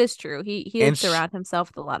yeah, that is true. He and did sh surround himself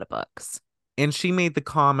with a lot of books. and she made the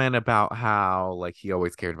comment about how like he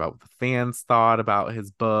always cared about what the fans thought about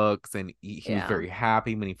his books and he was Yeah. very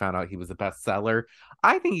happy when he found out he was a bestseller.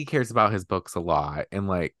 I think he cares about his books a lot and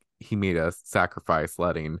like he made a sacrifice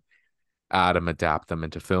letting Adam adapt them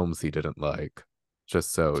into films he didn't like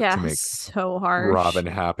just so to Yeah, make so harsh. Robin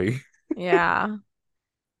happy. Yeah,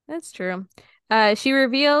 that's true. She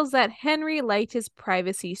reveals that Henry liked his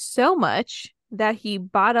privacy so much that he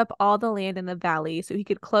bought up all the land in the valley so he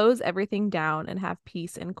could close everything down and have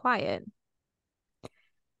peace and quiet.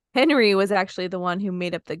 Henry was actually the one who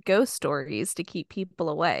made up the ghost stories to keep people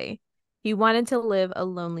away. He wanted to live a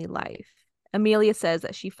lonely life. Amelia says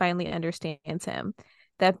that she finally understands him,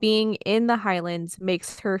 that being in the Highlands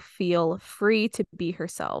makes her feel free to be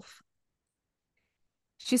herself.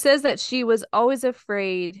 She says that she was always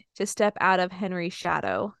afraid to step out of Henry's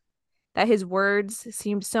shadow, that his words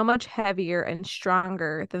seemed so much heavier and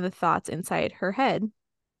stronger than the thoughts inside her head.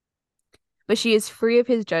 But she is free of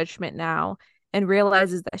his judgment now and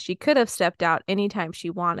realizes that she could have stepped out anytime she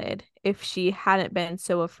wanted if she hadn't been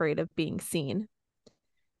so afraid of being seen.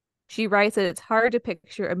 She writes that it's hard to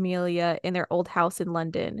picture Amelia in their old house in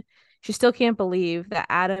London. She still can't believe that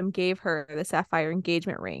Adam gave her the sapphire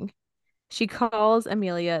engagement ring. She calls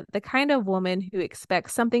Amelia the kind of woman who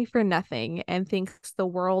expects something for nothing and thinks the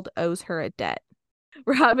world owes her a debt.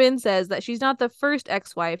 Robin says that she's not the first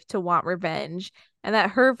ex-wife to want revenge and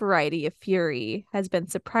that her variety of fury has been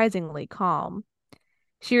surprisingly calm.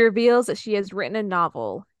 She reveals that she has written a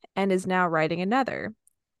novel and is now writing another.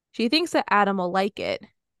 She thinks that Adam will like it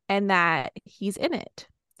and that he's in it.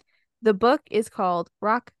 The book is called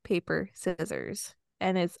Rock, Paper, Scissors,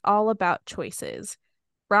 and it's all about choices.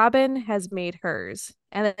 Robin has made hers,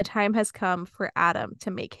 and the time has come for Adam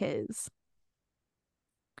to make his.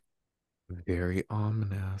 Very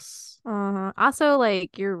ominous. Also,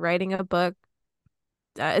 like, you're writing a book,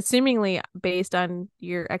 assumingly based on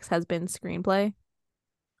your ex-husband's screenplay.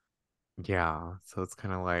 Yeah, so it's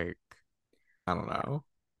kind of like, I don't know.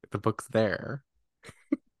 The book's there.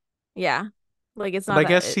 Yeah, like it's But not I that.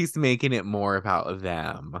 guess she's making it more about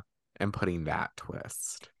them and putting that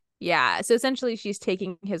twist, Yeah, so essentially, she's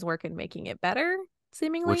taking his work and making it better, which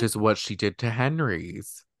seemingly. is what she did to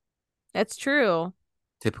Henry's. That's true.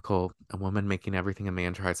 Typical, a woman making everything a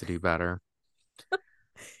man tries to do better.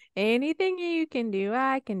 Anything you can do,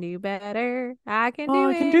 I can do better. I can Oh, do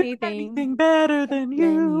I can do anything anything better than than you.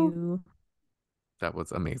 you. That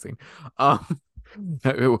was amazing. Um,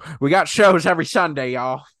 we got shows every Sunday,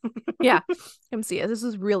 y'all. Yeah, come see us. This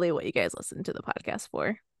is really what you guys listen to the podcast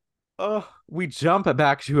for. Oh, we jump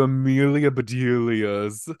back to Amelia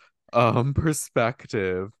Bedelia's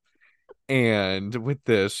perspective. And with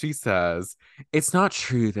this, she says, it's not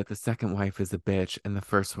true that the second wife is a bitch and the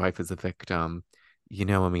first wife is a victim. You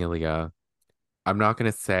know, Amelia, I'm not going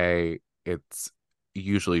to say it's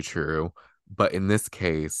usually true, but in this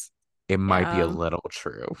case, it might be a Yeah, little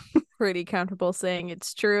true. pretty comfortable saying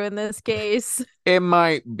it's true in this case. It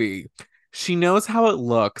might be. She knows how it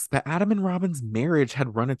looks, but Adam and Robin's marriage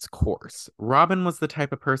had run its course. Robin was the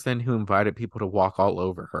type of person who invited people to walk all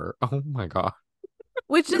over her. Oh my God.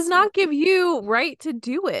 Which does not give you right to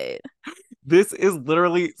do it. This is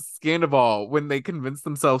literally Scandal when they convince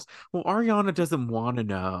themselves, well, Ariana doesn't want to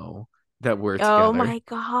know that we're Oh together. my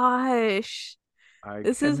gosh. I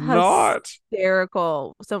This is cannot.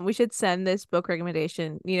 hysterical. So we should send this book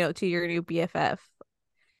recommendation, to your new BFF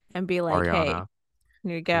and be like, hey, Ariana,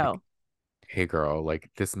 here you like, go. hey girl, like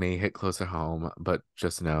this may hit close to home, but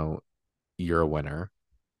just know you're a winner.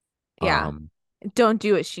 Yeah. Um, Don't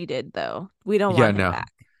do what she did though. We don't yeah, want him no. back.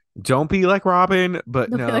 Don't be like Robin, but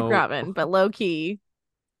Don't be like no. Robin, but low key.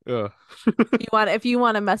 Ugh. If you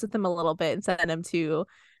want to mess with him a little bit and send him to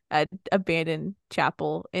a abandoned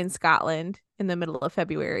chapel in Scotland in the middle of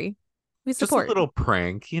February, we Just a support. little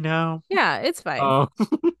prank, you know? Yeah, it's fine. Um,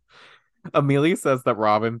 Amelia says that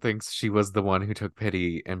Robin thinks she was the one who took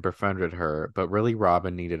pity and befriended her, but really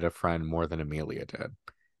Robin needed a friend more than Amelia did.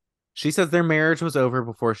 She says their marriage was over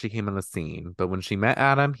before she came on the scene, but when she met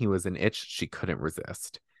Adam, he was an itch she couldn't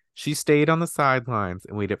resist. She stayed on the sidelines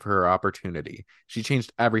and waited for her opportunity. She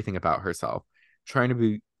changed everything about herself, trying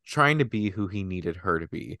to be who he needed her to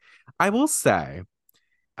be. I will say,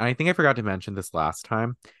 and I think I forgot to mention this last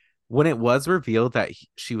time, when it was revealed that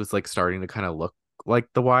she was like starting to kind of look like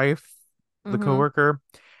the wife, the Mm-hmm. coworker,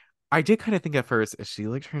 I did kind of think at first, is she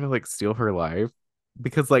like trying to like steal her life?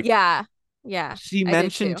 Because like Yeah. Yeah. she I did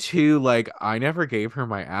mentioned too. too, like, I never gave her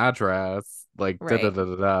my address, like da da Right. da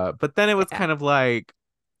da da. But then it was Yeah. kind of like,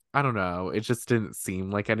 I don't know, it just didn't seem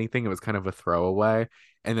like anything. It was kind of a throwaway.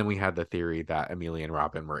 And then we had the theory that Amelia and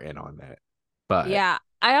Robin were in on it. But Yeah.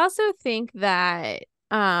 I also think that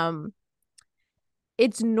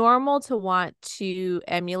it's normal to want to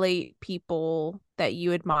emulate people that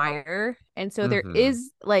you admire. And so there mm-hmm.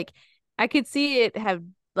 is like I could see it have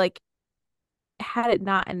like had it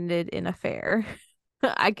not ended in affair.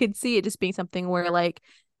 I could see it just being something where like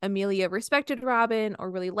Amelia respected Robin or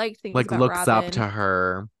really liked things Like about looks up Robin. to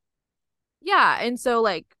her. Yeah, and so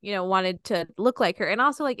like, wanted to look like her. And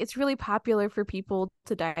also like it's really popular for people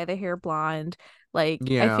to dye their hair blonde. Like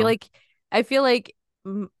Yeah. I feel like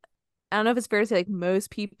I don't know if it's fair to say like most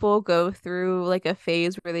people go through like a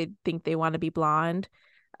phase where they think they want to be blonde.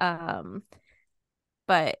 Um,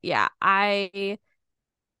 but yeah, I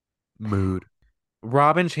Mood.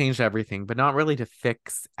 Robin changed everything, but not really to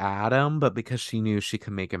fix Adam, but because she knew she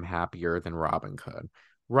could make him happier than Robin could.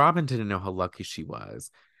 Robin didn't know how lucky she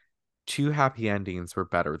was. Two happy endings were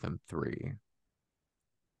better than three.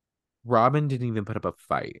 Robin didn't even put up a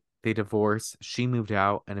fight. They divorced, she moved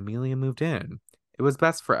out, and Amelia moved in. It was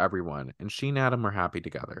best for everyone, and she and Adam were happy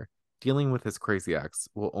together. Dealing with his crazy ex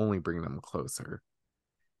will only bring them closer.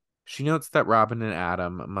 She notes that Robin and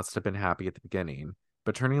Adam must have been happy at the beginning,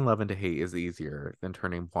 but turning love into hate is easier than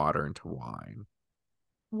turning water into wine.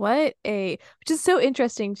 which is so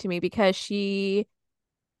interesting to me because she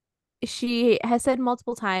has said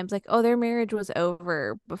multiple times like, oh, their marriage was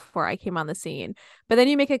over before I came on the scene. But then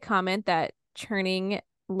you make a comment that turning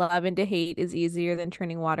love into hate is easier than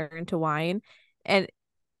turning water into wine. And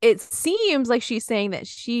it seems like she's saying that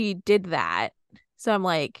she did that. So I'm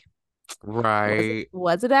like, Right.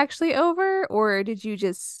 was it actually over, or did you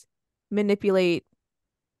just manipulate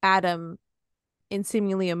Adam in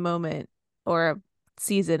seemingly a moment or a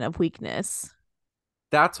season of weakness?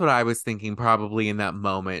 That's what I was thinking. Probably in that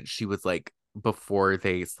moment, she was like, before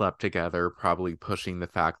they slept together, probably pushing the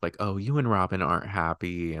fact, like, oh, you and Robin aren't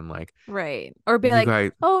happy. And like, Right. Or be you like,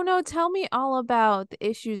 guys, oh no, tell me all about the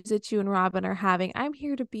issues that you and Robin are having. I'm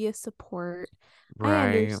here to be a support. I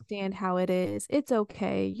right. understand how it is. It's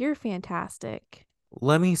okay. You're fantastic.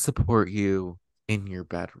 Let me support you in your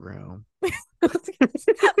bedroom.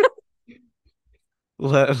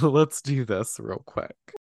 Let's do this real quick.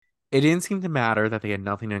 It didn't seem to matter that they had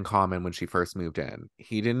nothing in common when she first moved in.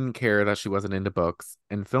 He didn't care that she wasn't into books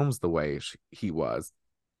and films the way he was.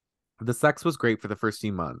 The sex was great for the first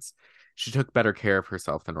few months. She took better care of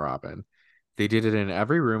herself than Robin. They did it in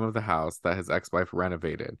every room of the house that his ex wife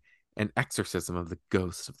renovated, an exorcism of the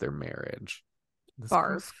ghost of their marriage. This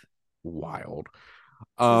girl's Barf. wild.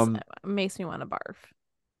 This is Um, makes me want to barf.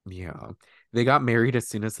 yeah. They got married as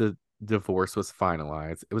soon as the divorce was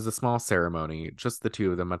finalized. It was a small ceremony, just the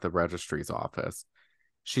two of them at the registry's office.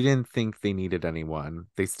 She didn't think they needed anyone.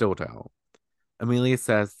 They still don't. Amelia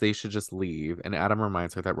says they should just leave, and Adam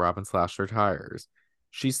reminds her that Robin slashed her tires.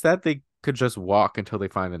 She said they could just walk until they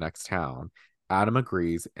find the next town. Adam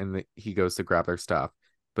agrees, and he goes to grab their stuff,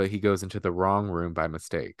 but he goes into the wrong room by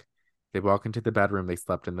mistake. They walk into the bedroom they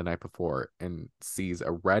slept in the night before and sees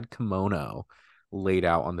a red kimono laid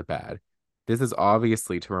out on the bed. This is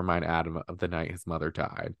obviously to remind Adam of the night his mother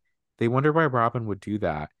died. They wonder why Robin would do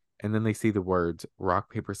that, and then they see the words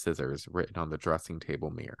rock, paper, scissors written on the dressing table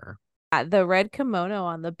mirror. The red kimono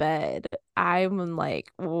on the bed. I'm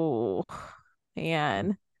like, oh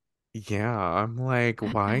man. Yeah, I'm like,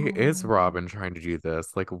 why is Um, Robin trying to do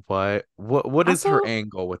this? Like, what is her Also,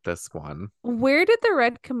 angle with this one? where did the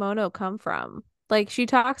red kimono come from? Like she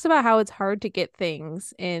talks about how it's hard to get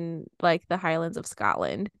things in like the Highlands of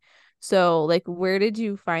Scotland. So, like, where did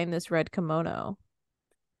you find this red kimono?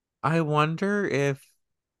 I wonder if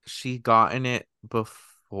she gotten it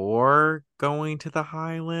before going to the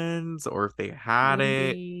Highlands or if they had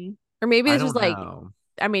it. Maybe. Or maybe I this was don't like, know.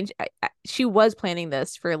 I mean, she was planning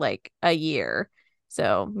this for like a year.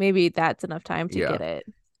 So maybe that's enough time to Yeah. get it.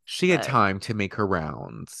 She had But time to make her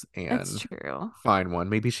rounds that's and true. find one.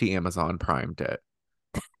 Maybe she Amazon primed it.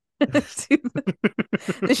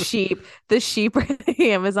 The sheep, the sheep are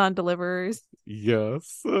the Amazon deliverers.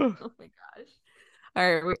 Yes. Oh my gosh.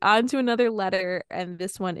 All right, we're on to another letter, and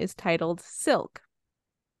this one is titled Silk.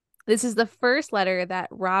 This is the first letter that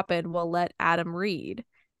Robin will let Adam read,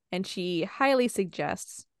 and she highly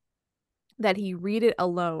suggests that he read it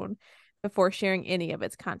alone before sharing any of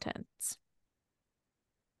its contents.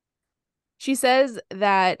 She says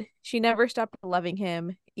that she never stopped loving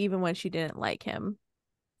him, even when she didn't like him.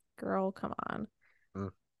 Girl, come on.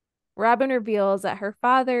 Mm. Robin reveals that her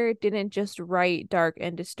father didn't just write dark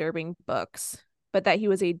and disturbing books, but that he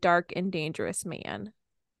was a dark and dangerous man.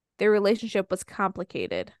 Their relationship was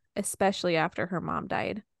complicated, especially after her mom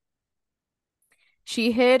died.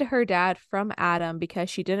 She hid her dad from Adam because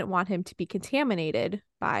she didn't want him to be contaminated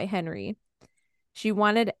by Henry. She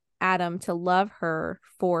wanted Adam to love her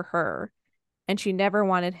for her, and she never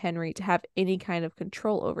wanted Henry to have any kind of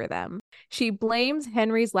control over them. She blames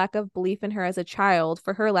Henry's lack of belief in her as a child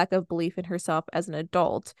for her lack of belief in herself as an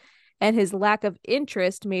adult, and his lack of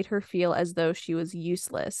interest made her feel as though she was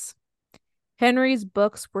useless. Henry's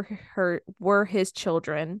books were his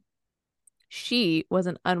children. She was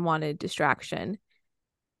an unwanted distraction,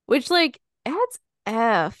 which like That's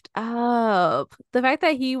effed up. The fact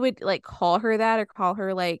that he would like call her that or call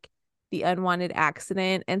her like the unwanted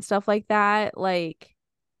accident and stuff like that, like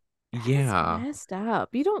that's Yeah. messed up.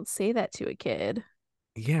 You don't say that to a kid.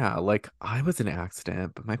 Yeah, like I was an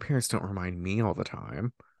accident, but my parents don't remind me all the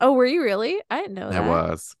time. Oh, were you really? I didn't know I that.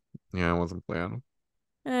 was. Yeah, I wasn't planning.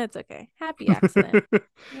 It's okay. Happy accident.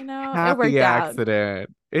 You know, it Happy worked out.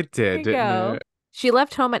 accident. It There did, you didn't go. it? She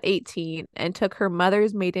left home at 18 and took her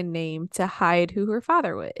mother's maiden name to hide who her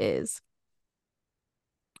father is.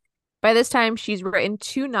 By this time, she's written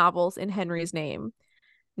two novels in Henry's name.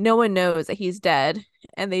 No one knows that he's dead,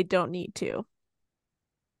 and they don't need to.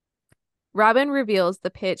 Robin reveals the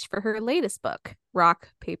pitch for her latest book, Rock,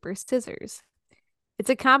 Paper, Scissors. It's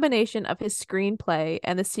a combination of his screenplay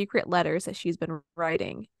and the secret letters that she's been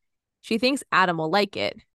writing. She thinks Adam will like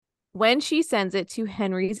it. When she sends it to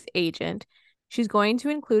Henry's agent, she's going to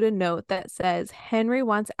include a note that says Henry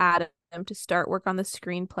wants Adam to start work on the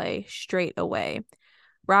screenplay straight away.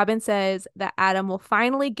 Robin says that Adam will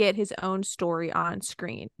finally get his own story on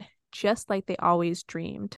screen, just like they always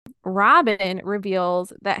dreamed. Robin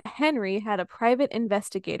reveals that Henry had a private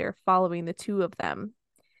investigator following the two of them.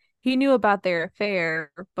 He knew about their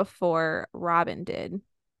affair before Robin did.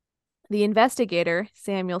 The investigator,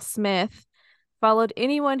 Samuel Smith, followed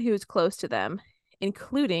anyone who was close to them,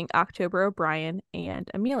 including October O'Brien and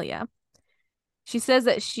Amelia. She says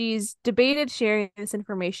that she's debated sharing this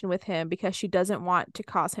information with him because she doesn't want to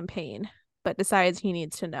cause him pain, but decides he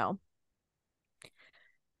needs to know.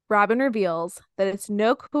 Robin reveals that it's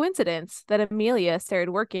no coincidence that Amelia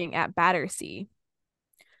started working at Battersea.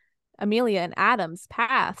 Amelia and Adam's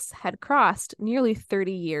paths had crossed nearly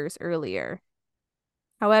 30 years earlier.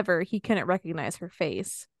 However, he couldn't recognize her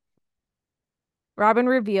face. Robin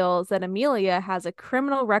reveals that Amelia has a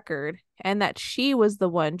criminal record and that she was the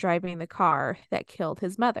one driving the car that killed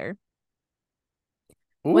his mother.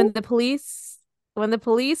 Ooh, When the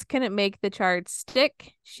police couldn't make the charge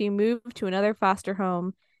stick, she moved to another foster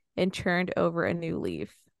home and turned over a new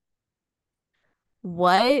leaf.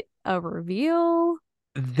 What a reveal.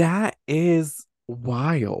 that is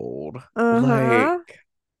wild. Like, Uh-huh.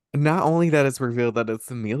 not only that it's revealed that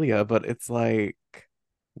it's Amelia, but it's like,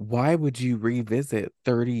 why would you revisit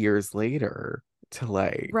 30 years later to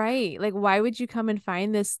like, Right. Like, why would you come and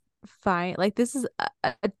find this fine? Like, this is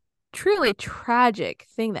a truly tragic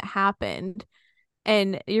thing that happened.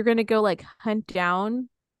 And you're gonna go like hunt down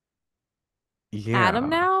Adam yeah,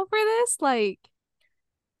 now for this? Like,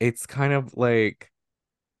 it's kind of like,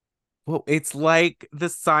 well, it's like the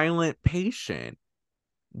silent patient.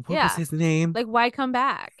 What was yeah. his name? Like, why come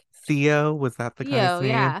back? Theo, was that the guy's Theo, name?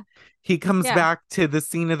 yeah. He comes Yeah. back to the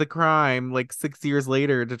scene of the crime like 6 years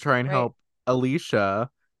later to try and Right. help Alicia.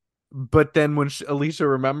 But then when Alicia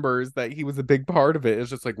remembers that he was a big part of it, it's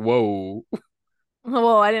just like, whoa,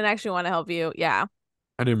 Well, I didn't actually want to help you. Yeah.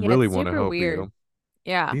 I didn't Yeah, really it's want to super help weird. you.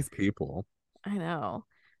 Yeah, These people. I know.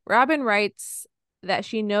 Robin writes that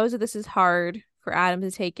she knows that this is hard for Adam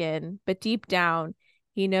to take in, but deep down,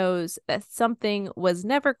 he knows that something was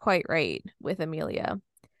never quite right with Amelia.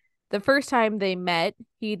 The first time they met,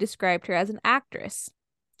 he described her as an actress.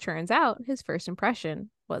 Turns out his first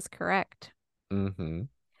impression was correct. Mm-hmm.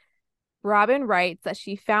 Robin writes that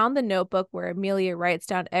she found the notebook where Amelia writes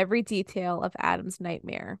down every detail of Adam's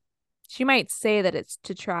nightmare. She might say that it's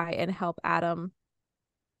to try and help Adam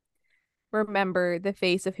remember the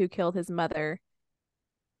face of who killed his mother,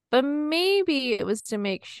 but maybe it was to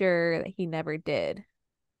make sure that he never did.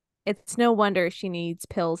 It's no wonder she needs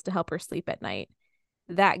pills to help her sleep at night.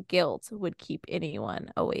 That guilt would keep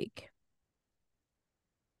anyone awake.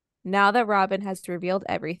 Now that Robin has revealed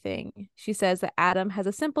everything, she says that Adam has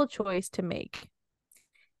a simple choice to make.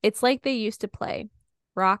 It's like they used to play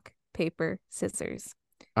rock, paper, scissors.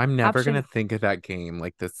 I'm never gonna Option, think of that game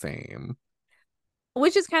like the same.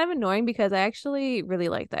 which is kind of annoying because I actually really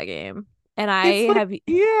like that game. And It's I like, have,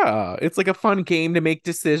 yeah, it's like a fun game to make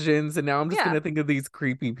decisions, and now I'm just yeah, gonna think of these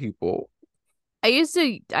creepy people. I used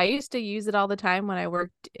to use it all the time when I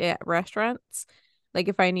worked at restaurants. Like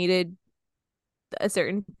if I needed a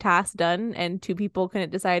certain task done and two people couldn't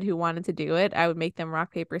decide who wanted to do it, I would make them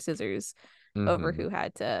rock, paper, scissors over Mm-hmm. who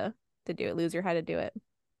had to do it. Loser had to do it.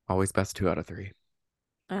 Always best 2 out of 3.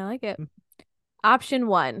 I like it. Option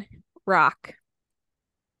one, rock.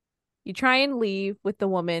 You try and leave with the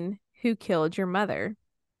woman who killed your mother.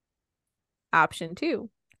 Option two,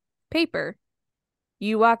 paper.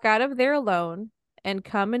 You walk out of there alone and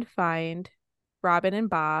come and find Robin and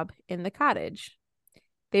Bob in the cottage.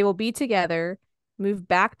 They will be together, move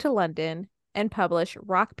back to London, and publish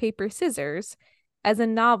Rock, Paper, Scissors as a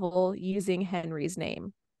novel using Henry's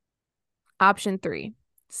name. Option three,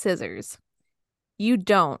 scissors. You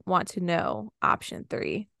don't want to know option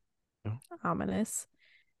 3. Oh. Ominous.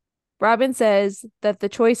 Robin says that the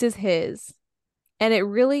choice is his, and it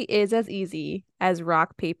really is as easy as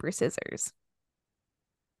rock, paper, scissors.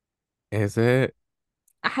 Is it?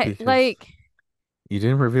 I Because like, you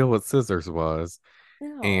didn't reveal what scissors was,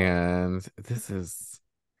 no. and this is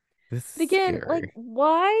But again, like, scary.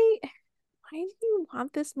 why do you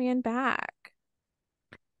want this man back?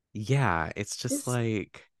 Yeah, it's just This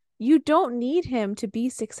like You don't need him to be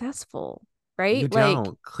successful, you right? Like,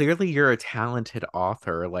 don't. Clearly, you're a talented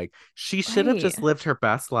author. Like, she should have right. just lived her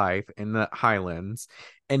best life in the Highlands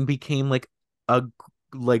and became like a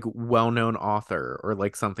like well-known author or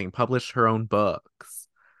like something, published her own books.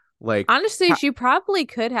 Like, Honestly, ha- she probably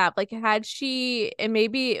could have. Like, had she, and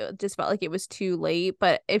maybe it just felt like it was too late,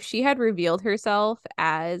 but if she had revealed herself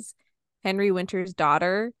as Henry Winter's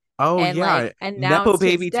daughter oh and like yeah, Nepo announced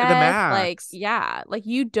his baby to the death, like, max. yeah, like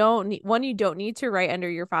you don't need one, you don't need to write under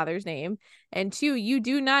your father's name. And two, you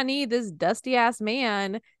do not need this dusty ass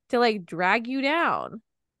man to like drag you down.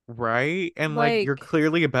 Right? And like you're Like,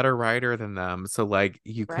 clearly a better writer than them. So like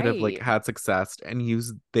you could have like right, had success and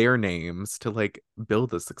used their names to like build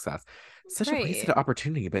the success. Such a wasted right,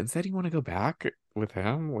 opportunity, but instead you want to go back with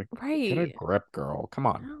him? Like get a right. grip, girl. Come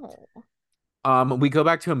on. No. We go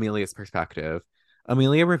back to Amelia's perspective.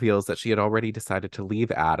 Amelia reveals that she had already decided to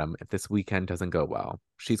leave Adam if this weekend doesn't go well.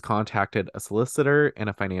 She's contacted a solicitor and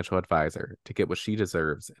a financial advisor to get what she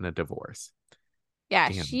deserves in a divorce. Yeah,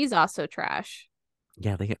 Damn. she's also trash.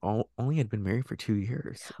 Yeah, they all only had been married for 2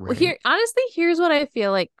 years, Well, right? here, honestly, here's what I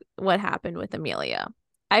feel like what happened with Amelia.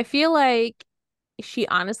 I feel like she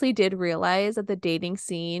honestly did realize that the dating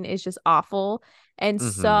scene is just awful and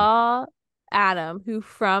Mm-hmm. saw Adam, who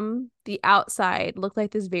from the outside looked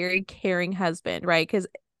like this very caring husband, right? Because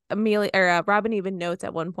Amelia or Robin even notes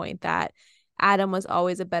at one point that Adam was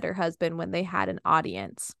always a better husband when they had an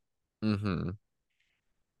audience. Mm-hmm.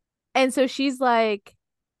 And so she's like,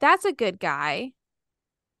 that's a good guy.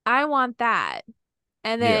 I want that.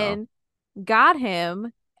 And Yeah. then got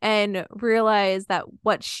him and realized that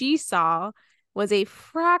what she saw was a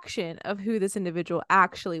fraction of who this individual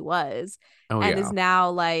actually was Oh and is yeah. now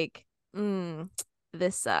like, mm,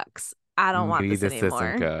 this sucks. I don't want Maybe this this isn't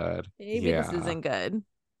anymore. good. Maybe this Yeah. isn't good.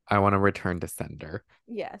 I want to return to sender.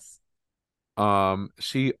 Yes.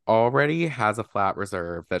 She already has a flat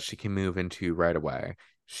reserve that she can move into right away.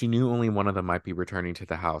 She knew only one of them might be returning to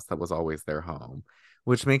the house that was always their home,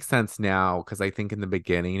 which makes sense now because I think in the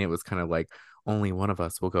beginning it was kind of like only one of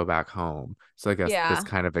us will go back home. So I guess this Yeah.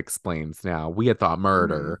 kind of explains now. We had thought Hmm.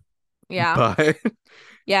 murder, Yeah. but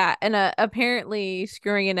Yeah. And apparently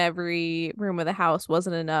screwing in every room of the house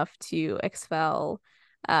wasn't enough to expel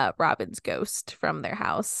Robin's ghost from their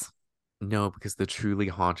house. no, because the truly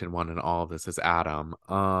haunted one in all of this is Adam.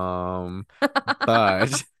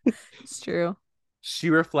 But It's true.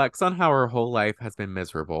 she reflects on how her whole life has been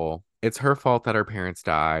miserable. It's her fault that her parents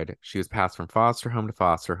died. She was passed from foster home to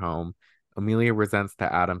foster home. Amelia resents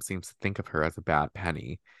that Adam seems to think of her as a bad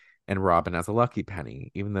penny and Robin as a lucky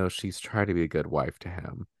penny, even though she's tried to be a good wife to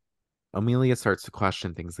him. Amelia starts to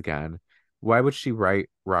question things again. Why would she write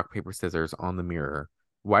rock, paper, scissors on the mirror?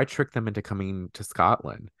 Why trick them into coming to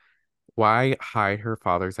Scotland? Why hide her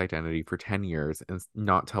father's identity for 10 years and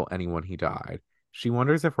not tell anyone he died? She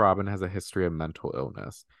wonders if Robin has a history of mental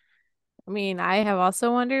illness. I mean, I have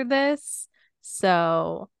also wondered this.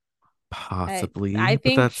 So I Possibly, but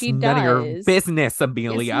think that's she none of your does. business,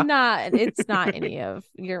 Amelia. It's not any of,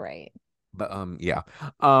 you're right. But yeah.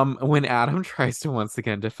 When Adam tries to once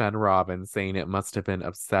again defend Robin, saying it must have been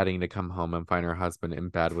upsetting to come home and find her husband in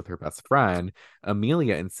bed with her best friend,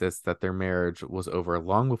 Amelia insists that their marriage was over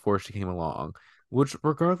long before she came along, which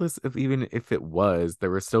regardless of even if it was,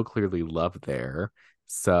 there was still clearly love there.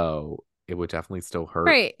 So it would definitely still hurt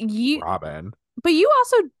Right. Robin. But you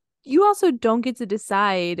also don't get to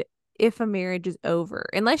decide if a marriage is over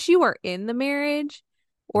unless you are in the marriage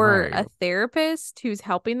or Right. a therapist who's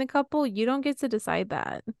helping the couple, you don't get to decide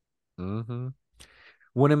that. Mm-hmm.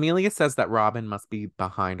 When Amelia says that Robin must be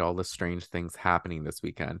behind all the strange things happening this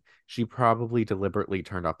weekend, she probably deliberately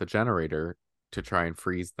turned off the generator to try and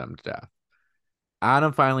freeze them to death.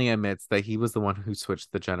 Adam finally admits that he was the one who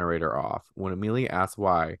switched the generator off. When Amelia asks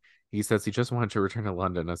why, he says he just wanted to return to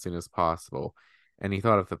London as soon as possible, and he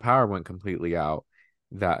thought if the power went completely out,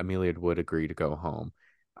 that Amelia would agree to go home.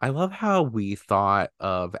 I love how we thought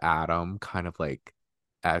of Adam kind of like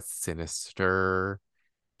as sinister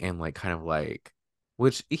and like kind of like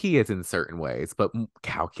which he is in certain ways, but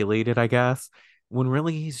calculated, I guess, when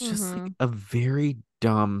really he's just like Mm-hmm. a very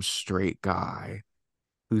dumb straight guy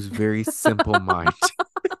who's very simple minded.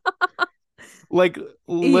 Like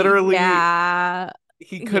literally Yeah.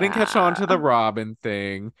 he couldn't catch on to the Yeah. Robin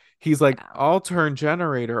thing. He's like, Yeah. I'll turn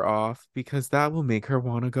generator off because that will make her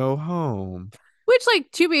want to go home. Which,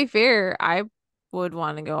 like, to be fair, I would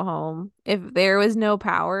want to go home if there was no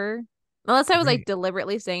power. Unless I was like Right.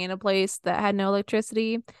 deliberately staying in a place that had no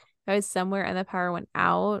electricity. If I was somewhere and the power went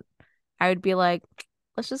out, I would be like,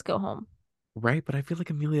 let's just go home. Right, but I feel like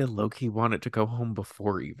Amelia low-key wanted to go home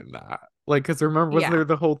before even that. Like, because remember, wasn't Yeah. there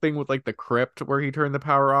the whole thing with like the crypt where he turned the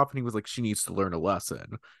power off and he was like, she needs to learn a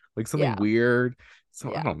lesson, like something Yeah. weird. So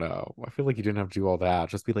I Yeah. don't know. I feel like you didn't have to do all that.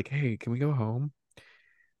 Just be like, hey, can we go home?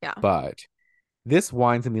 Yeah. But this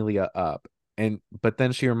winds Amelia up, and but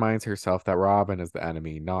then she reminds herself that Robin is the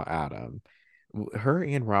enemy, not Adam. Her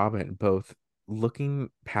and Robin both looking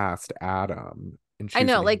past Adam and I know, choosing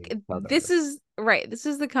to hate like each this other. is right. This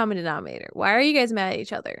is the common denominator. Why are you guys mad at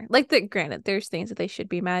each other? Like the granted, there's things that they should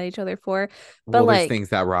be mad at each other for, but Well, there's like, things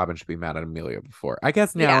that Robin should be mad at Amelia before. I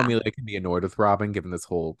guess now yeah, Amelia can be annoyed with Robin given this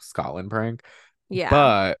whole Scotland prank. yeah.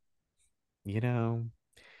 But, you know,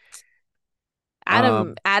 Adam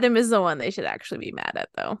um Adam is the one they should actually be mad at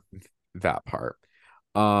though. that part.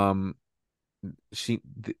 Um she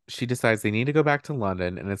decides they need to go back to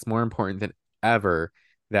London and it's more important than ever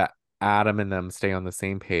that Adam and them stay on the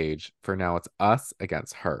same page. For now it's us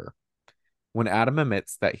against her. When Adam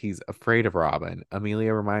admits that he's afraid of Robin,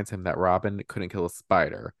 Amelia reminds him that Robin couldn't kill a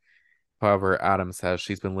spider. However, Adam says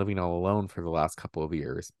she's been living all alone for the last couple of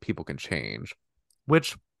years. People can change.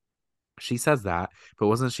 Which she says that, but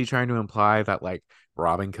wasn't she trying to imply that like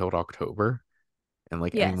Robin killed October and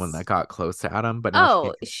like anyone that Yes. got close to Adam, but now she Oh,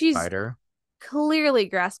 can't kill a she's spider? clearly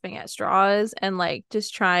grasping at straws and like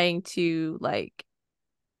just trying to like,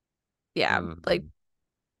 yeah, like Mm-hmm.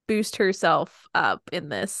 boost herself up in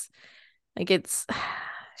this. Like it's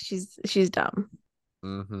she's dumb.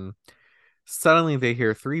 Mm-hmm. Suddenly they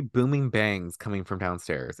hear three booming bangs coming from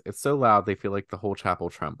downstairs. It's so loud they feel like the whole chapel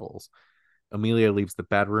trembles. Amelia leaves the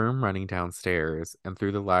bedroom, running downstairs and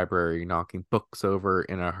through the library, knocking books over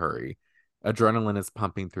in a hurry. Adrenaline is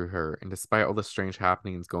pumping through her, and despite all the strange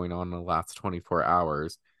happenings going on in the last 24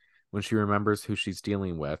 hours, when she remembers who she's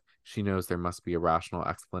dealing with, she knows there must be a rational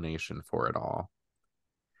explanation for it all.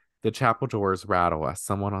 The chapel doors rattle as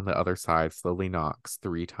someone on the other side slowly knocks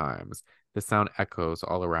 3 times. The sound echoes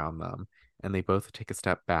all around them, and they both take a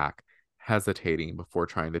step back, hesitating before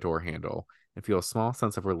trying the door handle, and feel a small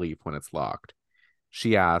sense of relief when it's locked.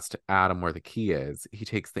 She asked Adam where the key is. He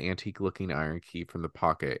takes the antique looking iron key from the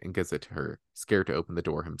pocket and gives it to her, scared to open the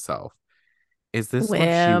door himself. Is this when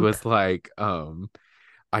she Wimp. was like,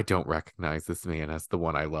 I don't recognize this man as the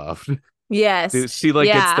one I loved? Yes. She like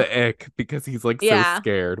gets Yeah. the ick because he's like so Yeah.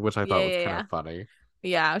 scared, which I Yeah, thought was yeah, kind yeah. of funny.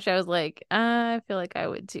 Yeah, which I was like, I feel like I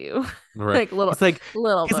would too. Right. Like little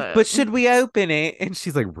little He's like, but bit. should we open it? And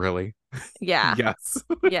she's like, really? Yeah. Yes.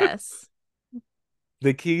 Yes.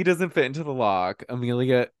 The key doesn't fit into the lock.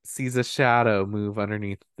 Amelia sees a shadow move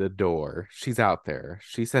underneath the door. She's out there.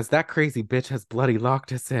 She says, that crazy bitch has bloody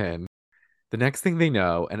locked us in. The next thing they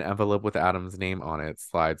know, an envelope with Adam's name on it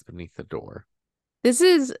slides beneath the door. This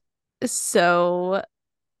is so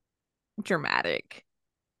dramatic.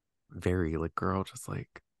 Very like, girl, just like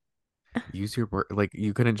use your word. Like,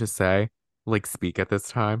 you couldn't just say, like, speak at this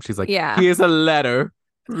time. She's like, Yeah. here's a letter.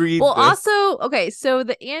 Well, Read this. also, okay, so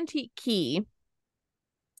the antique key,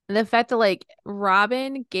 the fact that like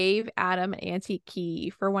Robin gave Adam an antique key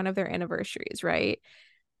for one of their anniversaries, right?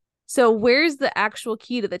 So where's the actual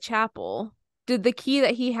key to the chapel? Did the key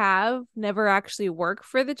that he have never actually work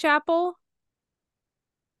for the chapel?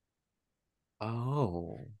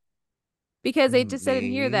 Oh, Because they just said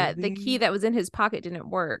in here that the key maybe. that was in his pocket didn't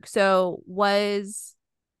work. So was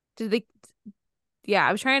did they yeah,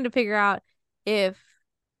 I was trying to figure out if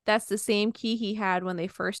that's the same key he had when they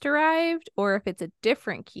first arrived or if it's a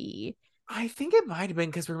different key. I think it might have been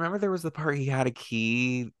because remember there was the part he had a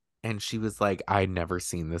key and she was like, I'd never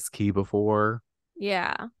seen this key before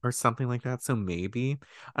Yeah. or something like that. So maybe.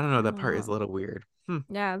 I don't know. I That don't part is a know. little weird.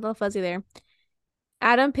 Yeah, a little fuzzy there.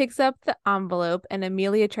 Adam picks up the envelope and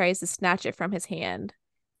Amelia tries to snatch it from his hand.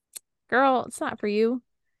 Girl, it's not for you.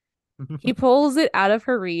 He pulls it out of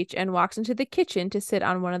her reach and walks into the kitchen to sit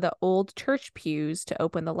on one of the old church pews to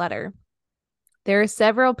open the letter. There are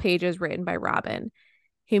several pages written by Robin.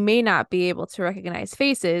 He may not be able to recognize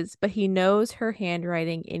faces, but he knows her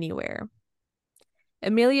handwriting anywhere.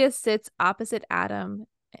 Amelia sits opposite Adam,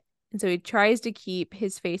 and so he tries to keep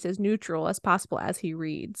his face as neutral as possible as he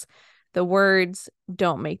reads. The words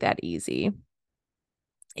don't make that easy.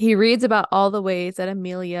 He reads about all the ways that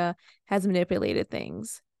Amelia has manipulated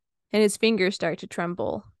things, and his fingers start to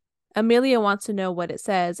tremble. Amelia wants to know what it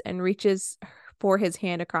says and reaches for his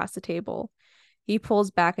hand across the table. He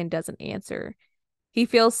pulls back and doesn't answer. He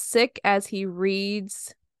feels sick as he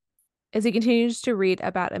continues to read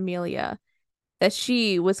about Amelia, that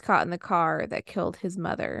she was caught in the car that killed his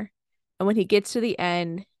mother. And when he gets to the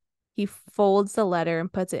end, he folds the letter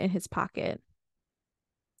and puts it in his pocket.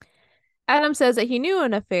 Adam says that he knew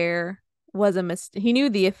the affair was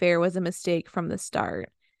a mistake from the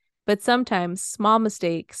start, but sometimes small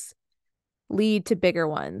mistakes lead to bigger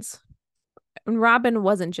ones. And Robin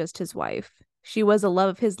wasn't just his wife. She was the love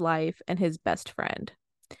of his life and his best friend.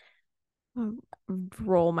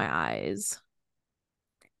 Roll my eyes.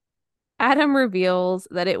 Adam reveals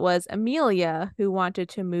that it was Amelia who wanted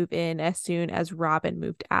to move in as soon as Robin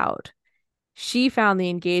moved out. She found the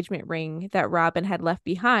engagement ring that Robin had left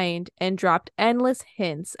behind and dropped endless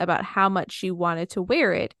hints about how much she wanted to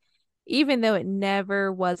wear it, even though it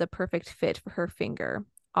never was a perfect fit for her finger,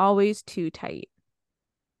 always too tight.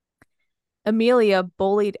 Amelia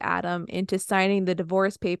bullied Adam into signing the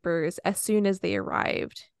divorce papers as soon as they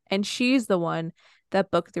arrived, and she's the one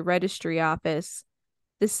that booked the registry office,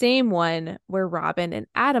 the same one where Robin and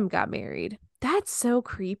Adam got married. That's so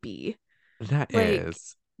creepy. That Like,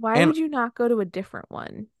 is. why And would you not go to a different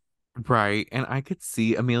one? right. And I could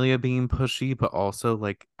see Amelia being pushy, but also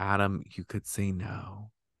like Adam, you could say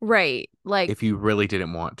no Right. if Like, you really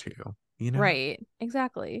didn't want to, you know? right.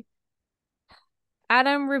 Exactly.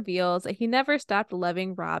 Adam reveals that he never stopped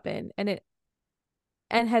loving Robin and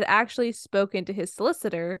had actually spoken to his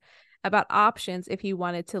solicitor about options if he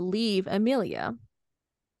wanted to leave Amelia.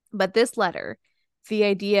 But this letter, the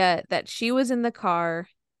idea that she was in the car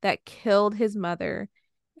that killed his mother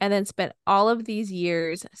and then spent all of these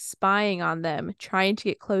years spying on them, trying to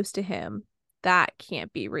get close to him, that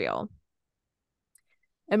can't be real.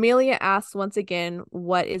 Amelia asks once again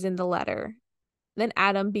what is in the letter. Then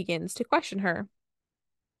Adam begins to question her,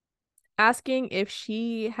 asking if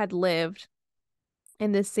she had lived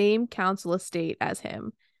in the same council estate as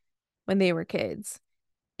him when they were kids,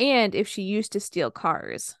 and if she used to steal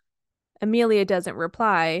cars. Amelia doesn't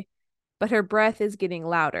reply, but her breath is getting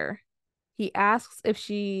louder. He asks if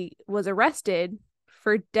she was arrested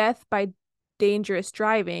for death by dangerous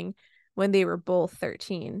driving when they were both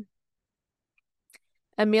 13.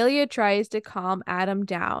 Amelia tries to calm Adam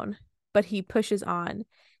down, but he pushes on,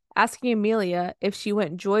 asking Amelia if she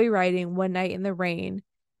went joyriding one night in the rain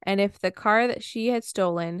and if the car that she had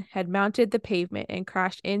stolen had mounted the pavement and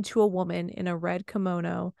crashed into a woman in a red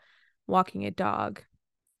kimono walking a dog.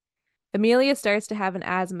 Amelia starts to have an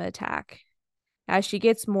asthma attack as she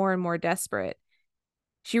gets more and more desperate.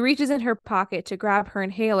 She reaches in her pocket to grab her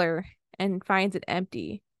inhaler and finds it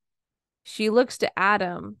empty. She looks to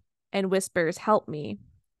Adam and whispers, "Help me."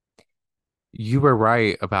 You were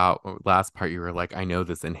right about last part. You were like, I know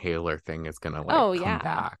this inhaler thing is gonna like Oh, come yeah.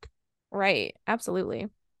 back. Right. Absolutely.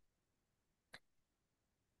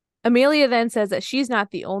 Amelia then says that she's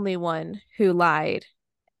not the only one who lied,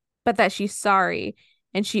 but that she's sorry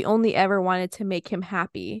and she only ever wanted to make him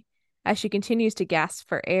happy as she continues to gasp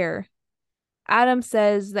for air. Adam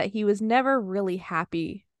says that he was never really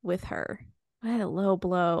happy with her. What a low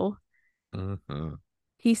blow. Hmm.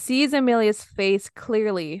 He sees Amelia's face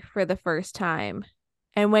clearly for the first time,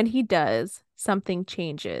 and when he does, something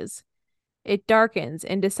changes. It darkens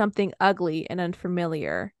into something ugly and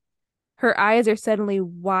unfamiliar. Her eyes are suddenly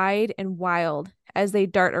wide and wild as they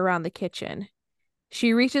dart around the kitchen.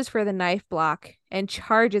 She reaches for the knife block and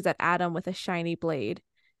charges at Adam with a shiny blade.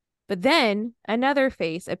 But then another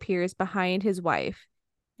face appears behind his wife,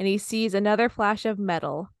 and he sees another flash of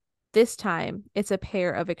metal. This time, it's a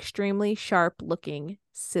pair of extremely sharp looking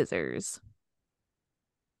scissors.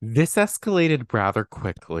 This escalated rather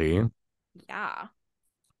quickly. Yeah.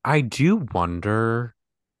 I do wonder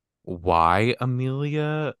why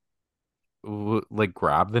Amelia like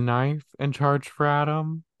grabbed the knife and charged for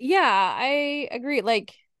Adam. Yeah, I agree.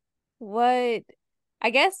 Like, what? I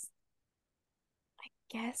guess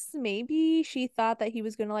maybe she thought that he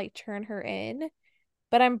was gonna like turn her in,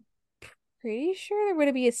 but I'm pretty sure there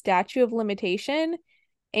would be a statute of limitation,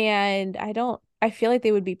 and I feel like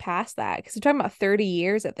they would be past that because we're talking about 30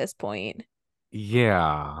 years at this point.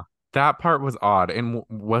 Yeah, that part was odd. And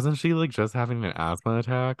wasn't she like just having an asthma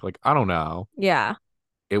attack? Like, I don't know. Yeah.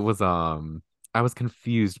 It was I was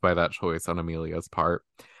confused by that choice on Amelia's part.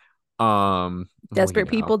 Well, Desperate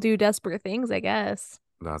people do desperate things, I guess.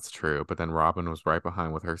 that's true. But then Robin was right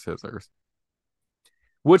behind with her scissors.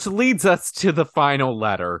 Which leads us to the final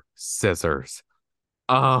letter, scissors.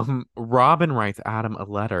 Robin writes Adam a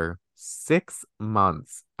letter 6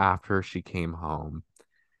 months after she came home.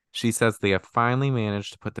 She says they have finally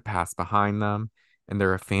managed to put the past behind them and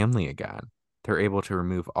they're a family again. They're able to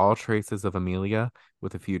remove all traces of Amelia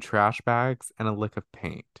with a few trash bags and a lick of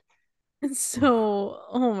paint. So,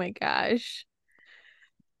 oh my gosh.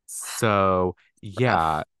 So,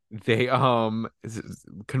 yeah, Rough. they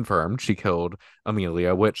confirmed she killed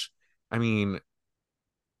Amelia, which I mean,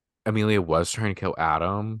 Amelia was trying to kill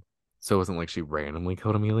Adam, so it wasn't like she randomly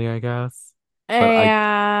killed Amelia, I guess. But I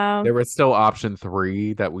Yeah. there was still option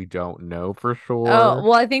 3 that we don't know for Oh, sure.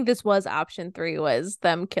 well, I think this was option three was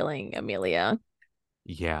them killing Amelia.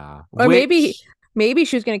 Yeah, Or maybe which maybe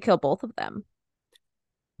she was gonna kill both of them.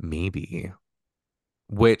 maybe,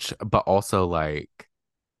 which, but also like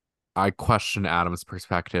I question Adam's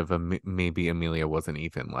perspective of maybe Amelia wasn't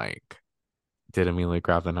even like, did Amelia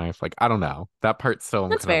grab the knife? Like, I don't know. That part still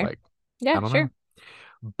I'm That's kind of fair. like, I Yeah, don't sure. know.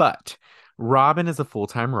 But Robin is a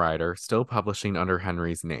full-time writer, still publishing under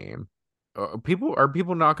Henry's name. People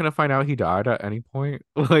not going to find out he died at any point?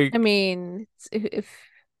 I Like, mean, if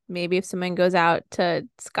maybe if someone goes out to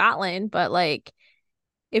Scotland, but like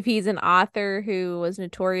if he's an author who was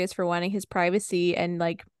notorious for wanting his privacy and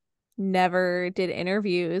like never did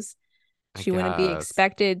interviews, I she wouldn't be guess.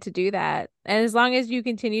 expected to do that. And as long as you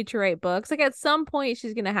continue to write books, like at some point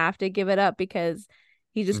she's gonna have to give it up because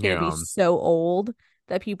he's just gonna be Yeah, so old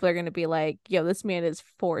that people are gonna be like, yo, this man is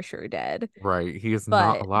for sure dead. right. He is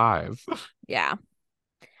not But alive. yeah.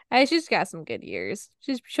 She's got some good years.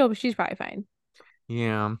 She's probably fine.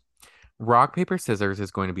 Yeah. Rock, Paper, Scissors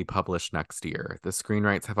is going to be published next year. The screen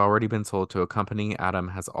rights have already been sold to a company Adam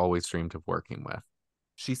has always dreamed of working with.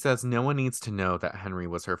 She says no one needs to know that Henry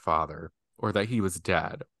was her father, or that he was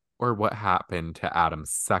dead, or what happened to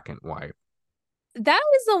Adam's second wife. That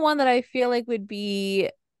is the one that I feel like would be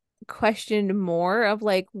questioned more of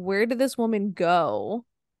like, where did this woman go?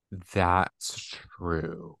 That's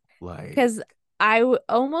true. Like, Because I would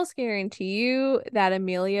almost guarantee you that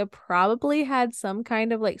Amelia probably had some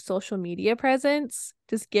kind of like social media presence,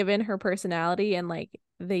 just given her personality and like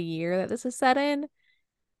the year that this is set in.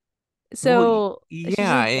 well, So she's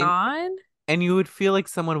yeah, just gone. and you would feel like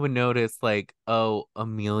someone would notice, like, oh,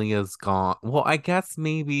 Amelia's gone. Well, I guess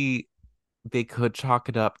maybe they could chalk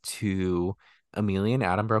it up to Amelia and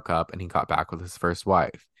Adam broke up and he got back with his first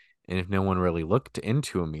wife. And if no one really looked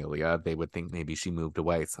into Amelia, they would think maybe she moved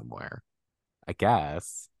away somewhere. I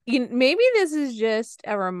guess. Maybe this is just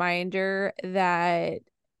a reminder that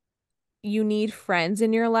you need friends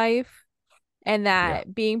in your life and Yeah.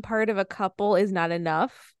 that being part of a couple is not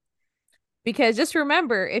enough. Because just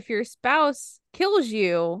remember, if your spouse kills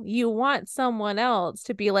you, you want someone else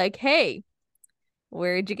to be like, hey,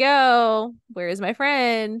 where'd you go? Where's my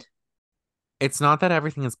friend? It's not that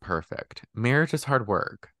everything is perfect. Marriage is hard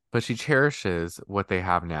work, but she cherishes what they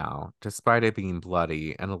have now, despite it being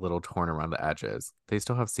bloody and a little torn around the edges. They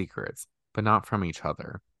still have secrets, but not from each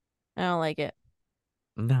other. I don't like it.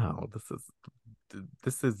 No,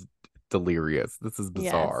 this is delirious. This is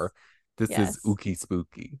bizarre. Yes. This is Yes. ooky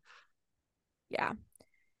spooky. Yeah.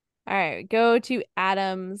 All right. Go to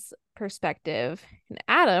Adam's perspective. And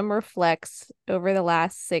Adam reflects over the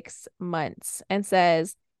last 6 months and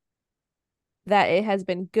says that it has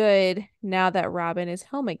been good now that Robin is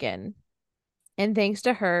home again. And thanks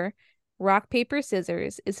to her, Rock, Paper,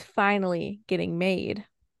 Scissors is finally getting made.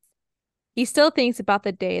 He still thinks about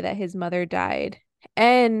the day that his mother died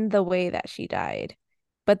and the way that she died,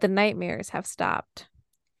 but the nightmares have stopped.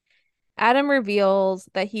 Adam reveals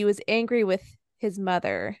that he was angry with his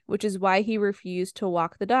mother, which is why he refused to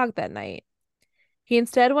walk the dog that night. He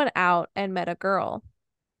instead went out and met a girl.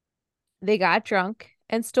 They got drunk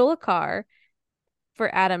and stole a car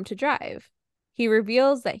for Adam to drive. He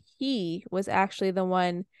reveals that he was actually the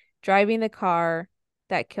one driving the car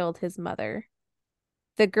that killed his mother.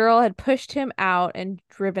 The girl had pushed him out and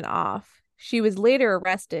driven off. She was later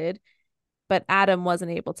arrested, but Adam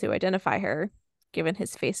wasn't able to identify her, given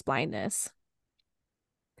his face blindness.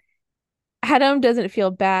 Adam doesn't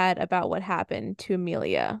feel bad about what happened to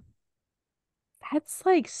Amelia. That's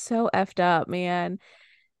like so effed up, man.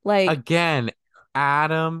 Like, Again,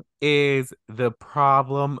 Adam is the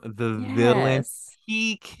problem, the villain. yes,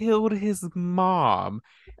 He killed his mom.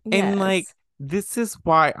 And like, yes, this is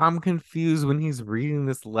why I'm confused when he's reading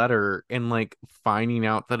this letter and like finding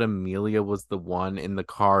out that Amelia was the one in the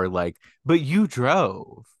car, like, but you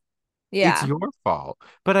drove. It's yeah, your fault.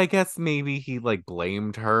 But I guess maybe he like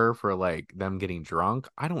blamed her for like them getting drunk.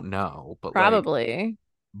 I don't know. But like, probably.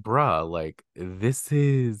 bruh, like, this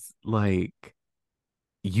is like,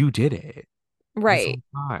 you did it this Right. whole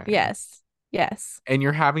time. Yes, yes, And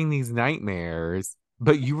you're having these nightmares,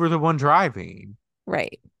 but you were the one driving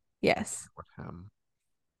right. Yes. with him.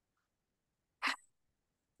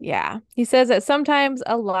 Yeah. He says that sometimes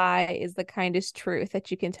a lie is the kindest truth that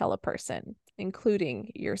you can tell a person.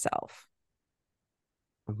 including yourself.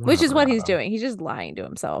 Which is Whatever, what he's Adam. doing. He's just lying to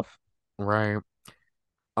himself. Right.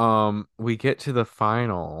 We get to the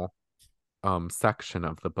final section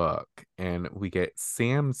of the book and we get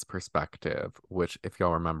Sam's perspective, which if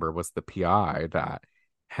y'all remember was the PI that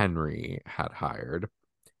Henry had hired.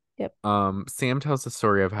 Yep. Sam tells the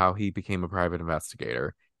story of how he became a private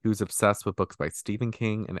investigator. He was obsessed with books by Stephen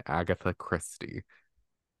King and Agatha Christie.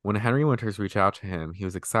 When Henry Winters reached out to him, he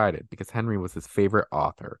was excited because Henry was his favorite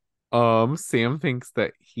author. Sam thinks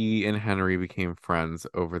that he and Henry became friends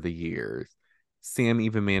over the years. Sam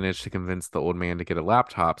even managed to convince the old man to get a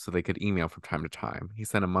laptop so they could email from time to time. He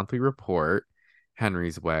sent a monthly report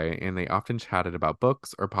Henry's way, and they often chatted about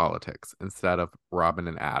books or politics instead of Robin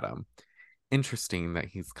and Adam. Interesting that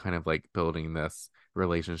he's kind of like building this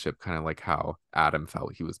relationship, kind of like how Adam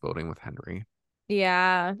felt he was building with Henry.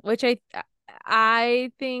 Yeah, which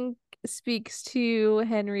I think speaks to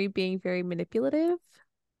Henry being very manipulative.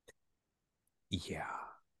 Yeah,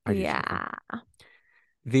 I do too. Yeah.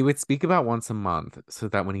 They would speak about once a month so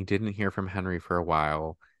that when he didn't hear from Henry for a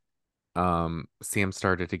while, Sam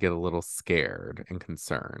started to get a little scared and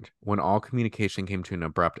concerned. When all communication came to an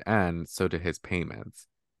abrupt end, so did his payments.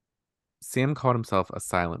 Sam called himself a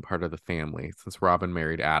silent part of the family since Robin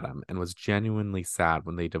married Adam and was genuinely sad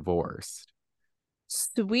when they divorced.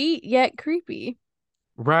 Sweet yet creepy.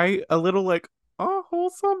 Right? A little like, oh,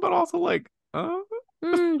 wholesome, but also like,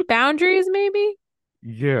 Boundaries, maybe?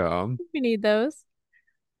 yeah. We need those.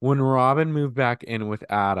 When Robin moved back in with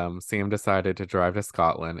Adam, Sam decided to drive to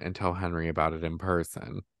Scotland and tell Henry about it in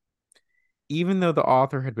person. Even though the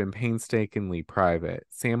author had been painstakingly private,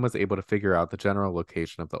 Sam was able to figure out the general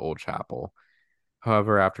location of the old chapel.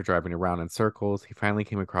 However, after driving around in circles, he finally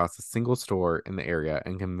came across a single store in the area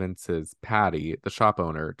and convinces Patty, the shop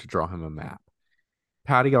owner, to draw him a map.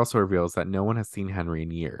 Patty also reveals that no one has seen Henry in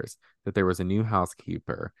years, that there was a new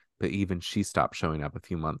housekeeper, but even she stopped showing up a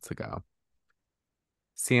few months ago.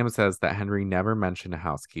 Sam says that Henry never mentioned a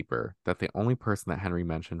housekeeper, that the only person that Henry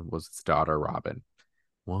mentioned was his daughter, Robin.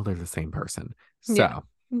 Well, they're the same person. Yeah.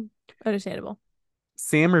 So, Understandable.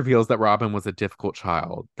 Sam reveals that Robin was a difficult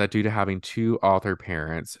child, that due to having two author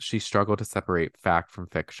parents, she struggled to separate fact from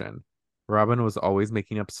fiction. Robin was always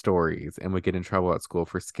making up stories and would get in trouble at school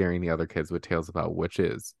for scaring the other kids with tales about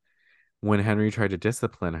witches. When Henry tried to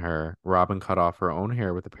discipline her, Robin cut off her own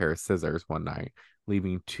hair with a pair of scissors one night,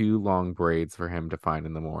 leaving two long braids for him to find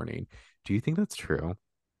in the morning. Do you think that's true?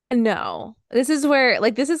 No. This is where,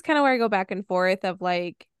 like, this is kind of where I go back and forth of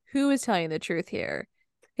like, who is telling the truth here?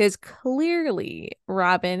 Because clearly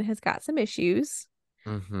Robin has got some issues,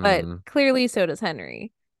 but Mm-hmm. clearly so does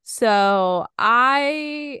Henry. So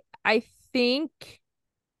I think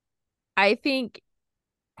I think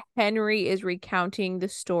Henry is recounting the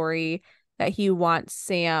story that he wants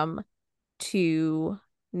Sam to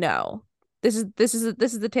know. This is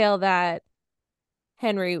the tale that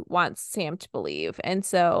Henry wants Sam to believe. And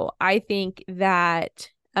so I think that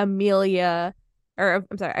Amelia, or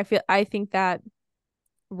I'm sorry, I think that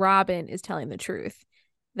Robin is telling the truth,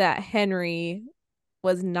 that Henry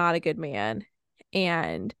was not a good man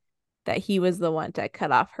and that he was the one to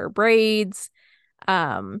cut off her braids.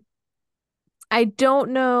 Um, I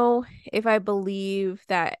don't know if I believe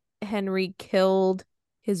that Henry killed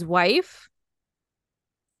his wife,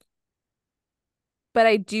 but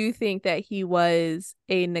I do think that he was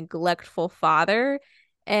a neglectful father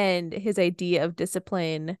and his idea of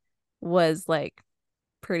discipline was like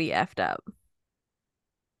pretty effed up.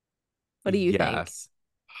 What do you think? Yes.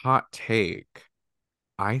 Hot take.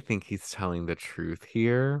 I think he's telling the truth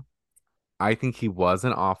here. I think he was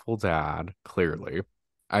an awful dad, clearly.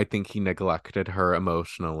 I think he neglected her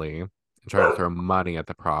emotionally and tried to throw money at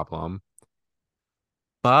the problem.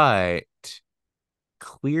 But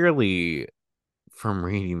clearly, from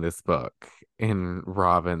reading this book in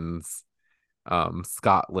Robin's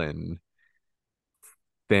Scotland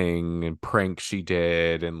thing and prank she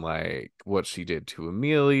did and like what she did to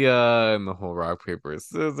Amelia and the whole rock paper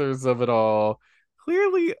scissors of it all.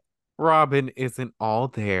 Clearly, Robin isn't all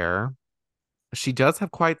there. She does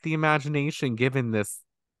have quite the imagination given this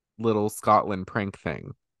little Scotland prank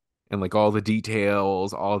thing and like all the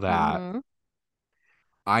details, all that. Mm-hmm.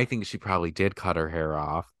 I think she probably did cut her hair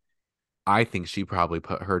off. I think she probably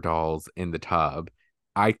put her dolls in the tub.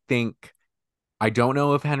 I think, I don't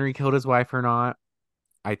know if Henry killed his wife or not.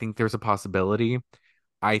 I think there's a possibility.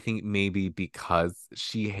 I think maybe because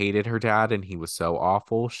she hated her dad and he was so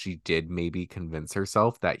awful, she did maybe convince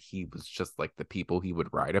herself that he was just like the people he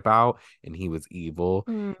would write about and he was evil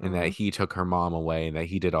and that Mm-hmm. he took her mom away and that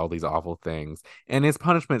he did all these awful things. And his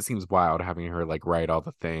punishment seems wild, having her like write all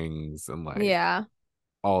the things and like Yeah.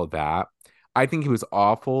 all of that. I think he was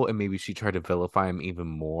awful, and maybe she tried to vilify him even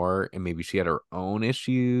more, and maybe she had her own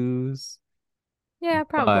issues. Yeah,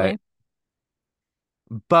 But probably.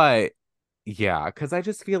 but yeah, because I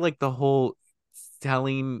just feel like the whole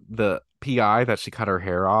telling the PI that she cut her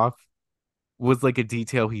hair off was like a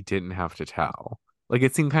detail he didn't have to tell. Like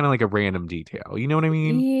it seemed kind of like a random detail. You know what I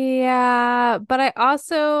mean? Yeah, but I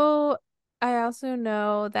also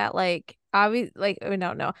know that like obviously like I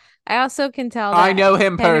don't know. I also can tell I that know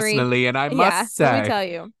him Henry, personally, and I yeah, must let me say, tell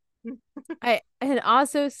you. I can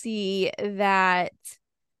also see that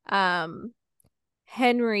um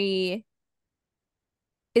Henry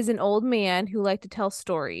is an old man who liked to tell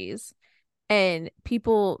stories and he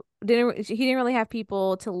didn't really have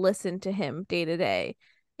people to listen to him day to day.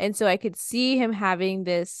 And so I could see him having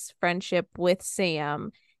this friendship with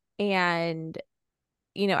Sam and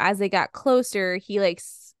as they got closer, he like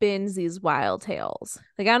spins these wild tales.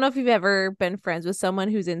 Like I don't know if you've ever been friends with someone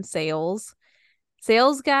who's in sales.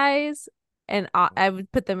 Sales guys and I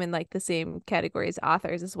would put them in like the same category as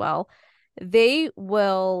authors as well. They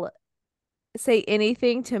will say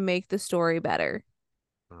anything to make the story better.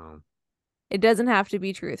 oh, It doesn't have to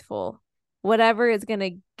be truthful. Whatever is going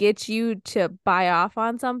to get you to buy off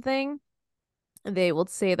on something, they will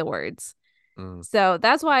say the words. mm, So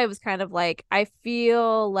that's why I was kind of like, I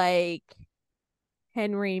feel like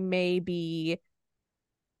Henry may be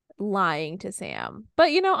lying to Sam.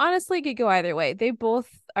 But honestly, it could go either way. They both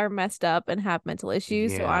are messed up and have mental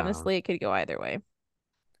issues. So yeah, honestly, it could go either way.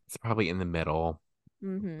 it's probably in the middle.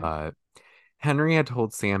 Mm-hmm. But Henry had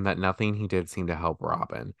told Sam that nothing he did seemed to help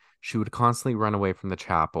Robin. She would constantly run away from the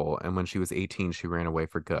chapel, and when she was 18, she ran away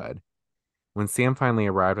for good. When Sam finally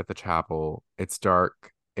arrived at the chapel,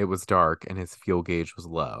 it was dark, and his fuel gauge was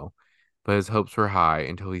low. But his hopes were high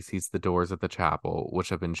until he sees the doors of the chapel, which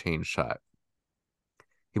have been chained shut.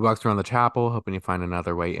 He walks around the chapel, hoping to find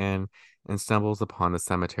another way in, and stumbles upon the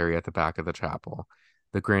cemetery at the back of the chapel.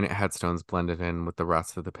 The granite headstones blended in with the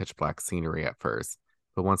rest of the pitch black scenery at first,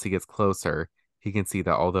 but once he gets closer, he can see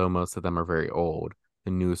that although most of them are very old,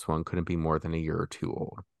 the newest one couldn't be more than a year or two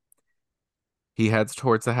old. He heads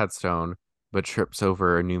towards the headstone, but trips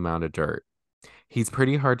over a new mound of dirt. He's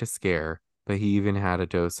pretty hard to scare, but he even had a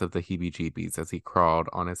dose of the heebie jeebies as he crawled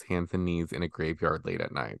on his hands and knees in a graveyard late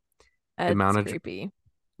at night. The That's mound of creepy.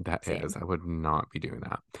 That is, Same. I would not be doing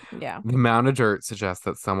that. Yeah. The mound of dirt suggests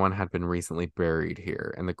that someone had been recently buried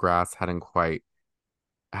here, and the grass hadn't quite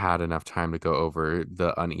had enough time to go over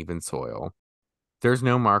the uneven soil. There's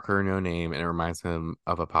no marker, no name, and it reminds him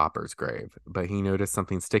of a pauper's grave, but he noticed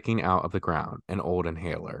something sticking out of the ground, an old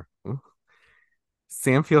inhaler. Ooh.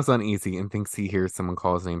 Sam feels uneasy and thinks he hears someone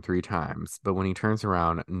call his name 3 times, but when he turns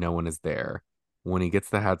around, no one is there. When he gets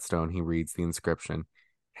the headstone, he reads the inscription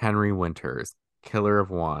Henry Winters, killer of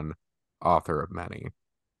one, author of many.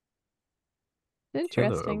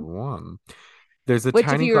 Killer of Interesting. one. There's a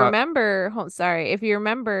Which, if tiny you glass. remember, oh, sorry, if you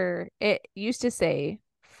remember, it used to say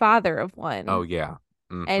father of Oh, one. yeah.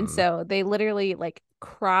 And Mm-hmm. so they literally like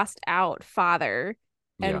crossed out father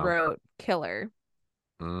and Yeah. wrote killer,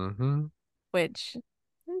 Mm-hmm. which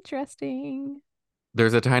interesting.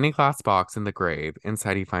 There's a tiny glass box in the grave.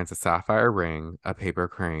 Inside, he finds a sapphire ring, a paper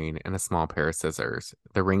crane, and a small pair of scissors.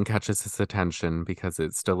 The ring catches his attention because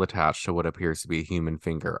it's still attached to what appears to be a human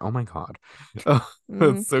finger. Oh my God. Oh,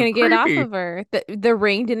 that's so Couldn't get off creepy. of her. The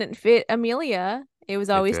ring didn't fit Amelia. It was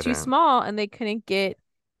It always too didn't. small and they couldn't get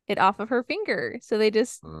it off of her finger. So they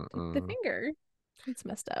just took the Mm-mm. finger. It's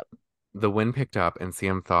messed up. The wind picked up, and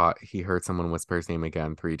Sam thought he heard someone whisper his name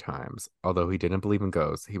again 3 times. Although he didn't believe in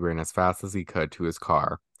ghosts, he ran as fast as he could to his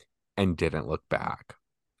car and didn't look back.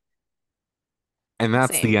 And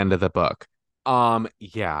that's the Same. end of the book.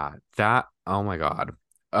 Yeah, oh my God.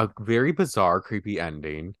 A very bizarre, creepy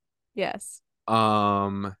ending. Yes.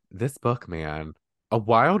 This book, man, a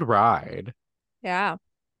wild ride. Yeah.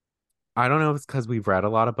 I don't know if it's because we've read a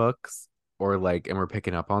lot of books or like, and we're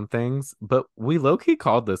picking up on things, but we low-key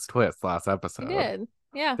called this twist last We episode. did.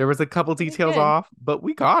 Yeah. There was a couple We details did. off, but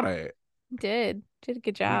we got it. We did. Did a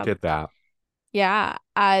good We job. did that. Yeah.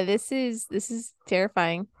 This is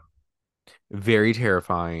terrifying. Very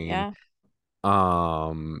terrifying. Yeah.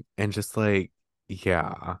 And just like,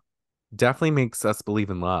 yeah, definitely makes us believe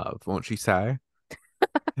in love, won't you say?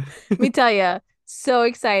 Let me tell you, so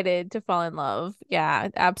excited to fall in love. Yeah,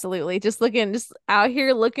 absolutely. Just out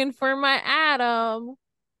here looking for my Adam.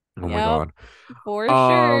 Oh my Yep, God. for Um,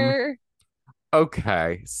 sure.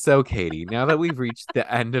 okay. So Katie, now that we've reached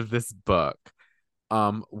the end of this book,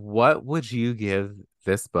 what would you give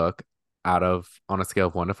this book out of on a scale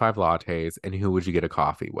of 1 to 5 lattes, and who would you get a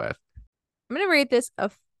coffee with? I'm gonna rate this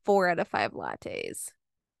a 4 out of 5 lattes.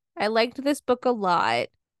 I liked this book a lot.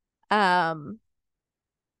 Um,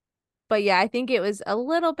 but yeah, I think it was a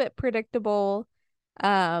little bit predictable.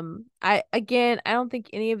 I don't think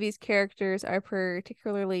any of these characters are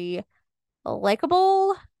particularly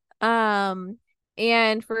likable. Um,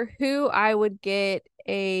 and for who I would get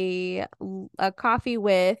a coffee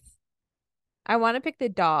with, I want to pick the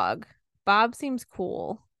dog. Bob seems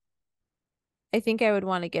cool. I think I would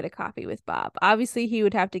want to get a coffee with Bob. Obviously, he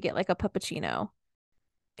would have to get like a puppuccino.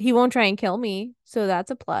 He won't try and kill me, so that's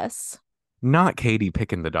a plus. Not Katie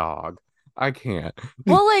picking the dog. I can't.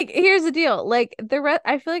 Well, like here's the deal. Like the rest,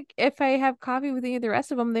 I feel like if I have coffee with any of the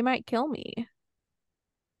rest of them, they might kill me.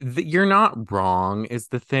 You're not wrong is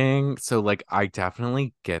the thing. So like I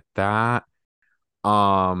definitely get that.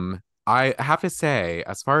 I have to say,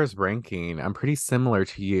 as far as ranking, I'm pretty similar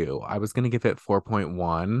to you. I was gonna give it 4.1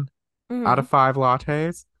 out Mm-hmm. of 5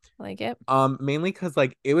 lattes. Like it. Mainly because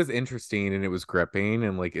like it was interesting and it was gripping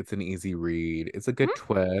and like it's an easy read. It's a good Hmm.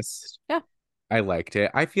 twist. Yeah. I liked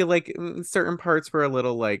it. I feel like certain parts were a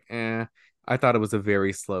little like, eh. I thought it was a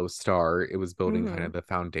very slow start. It was building kind Mm-hmm. of the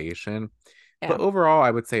foundation. But Yeah. overall,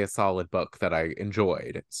 I would say a solid book that I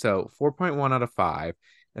enjoyed. So 4.1 out of 5.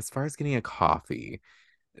 As far as getting a coffee,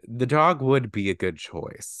 the dog would be a good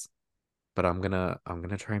choice, but I'm gonna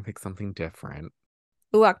try and pick something different.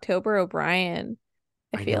 Ooh, October O'Brien.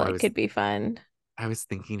 I I feel know like could be fun. I was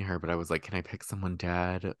thinking her, but I was like, can I pick someone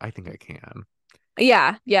dead? I think I can.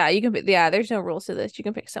 Yeah, yeah, you can. Yeah, there's no rules to this. You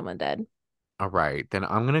can pick someone dead. All right, then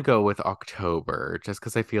I'm gonna go with October just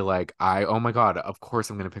because I feel like oh my God, of course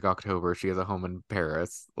I'm gonna pick October. She has a home in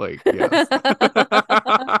Paris. Like, yes.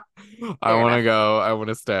 I Fair want to enough. go. I want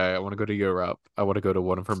to stay. I want to go to Europe. I want to go to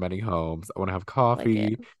one of her many homes. I want to have Like it.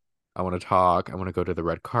 coffee. I want to talk. I want to go to the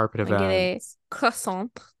red carpet I get a events.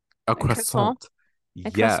 croissant. A A croissant. croissant.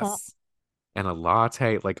 A croissant. Yes. And a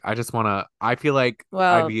latte. Like, I just want to, I feel like I'd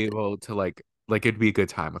Well, be able to like it'd be a good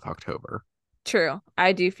time with October. true.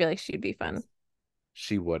 I do feel like she'd be fun. Yes,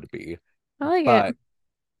 she would be. I like it. But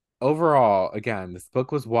overall, again, this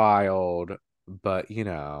book was wild, but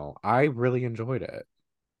I really enjoyed it.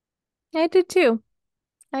 I did too.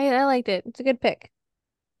 I liked it. It's a good pick.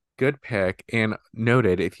 Good pick. And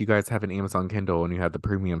noted, if you guys have an Amazon Kindle and you have the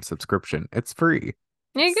premium subscription, it's free.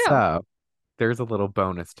 There you go. So there's a little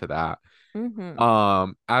bonus to that.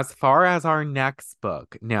 Mm-hmm. As far as our next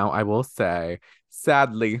book, now I will say,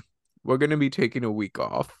 sadly, we're gonna be taking a week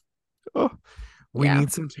off. Oh, we Yeah.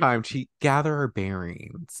 need some time to gather our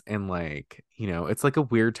bearings and it's like a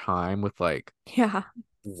weird time with like Yeah.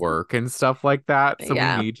 work and stuff like that. So we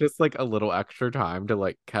Yeah. need just like a little extra time to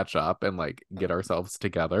like catch up and like get ourselves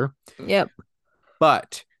together. Yep.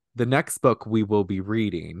 But the next book we will be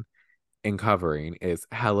reading and covering is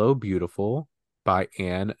Hello Beautiful by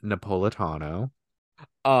Anne Napolitano.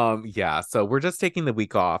 Yeah, so we're just taking the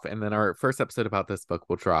week off, and then our first episode about this book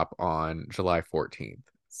will drop on July 14th.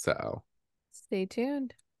 So Stay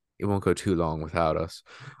tuned. it won't go too long without us.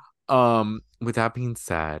 With that being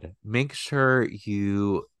said, make sure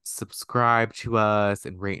you subscribe to us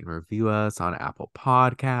and rate and review us on Apple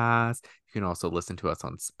Podcasts. You can also listen to us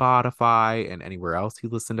on Spotify and anywhere else you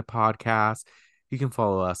listen to podcasts. You can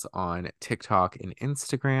follow us on TikTok and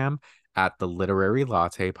Instagram at the Literary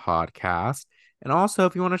Latte Podcast. And also,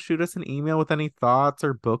 if you want to shoot us an email with any thoughts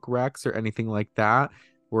or book recs or anything like that,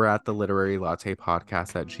 we're at the Literary Latte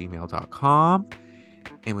Podcast at gmail.com.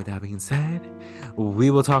 And with that being said, we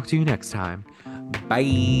will talk to you next time.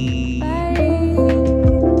 Bye. Bye.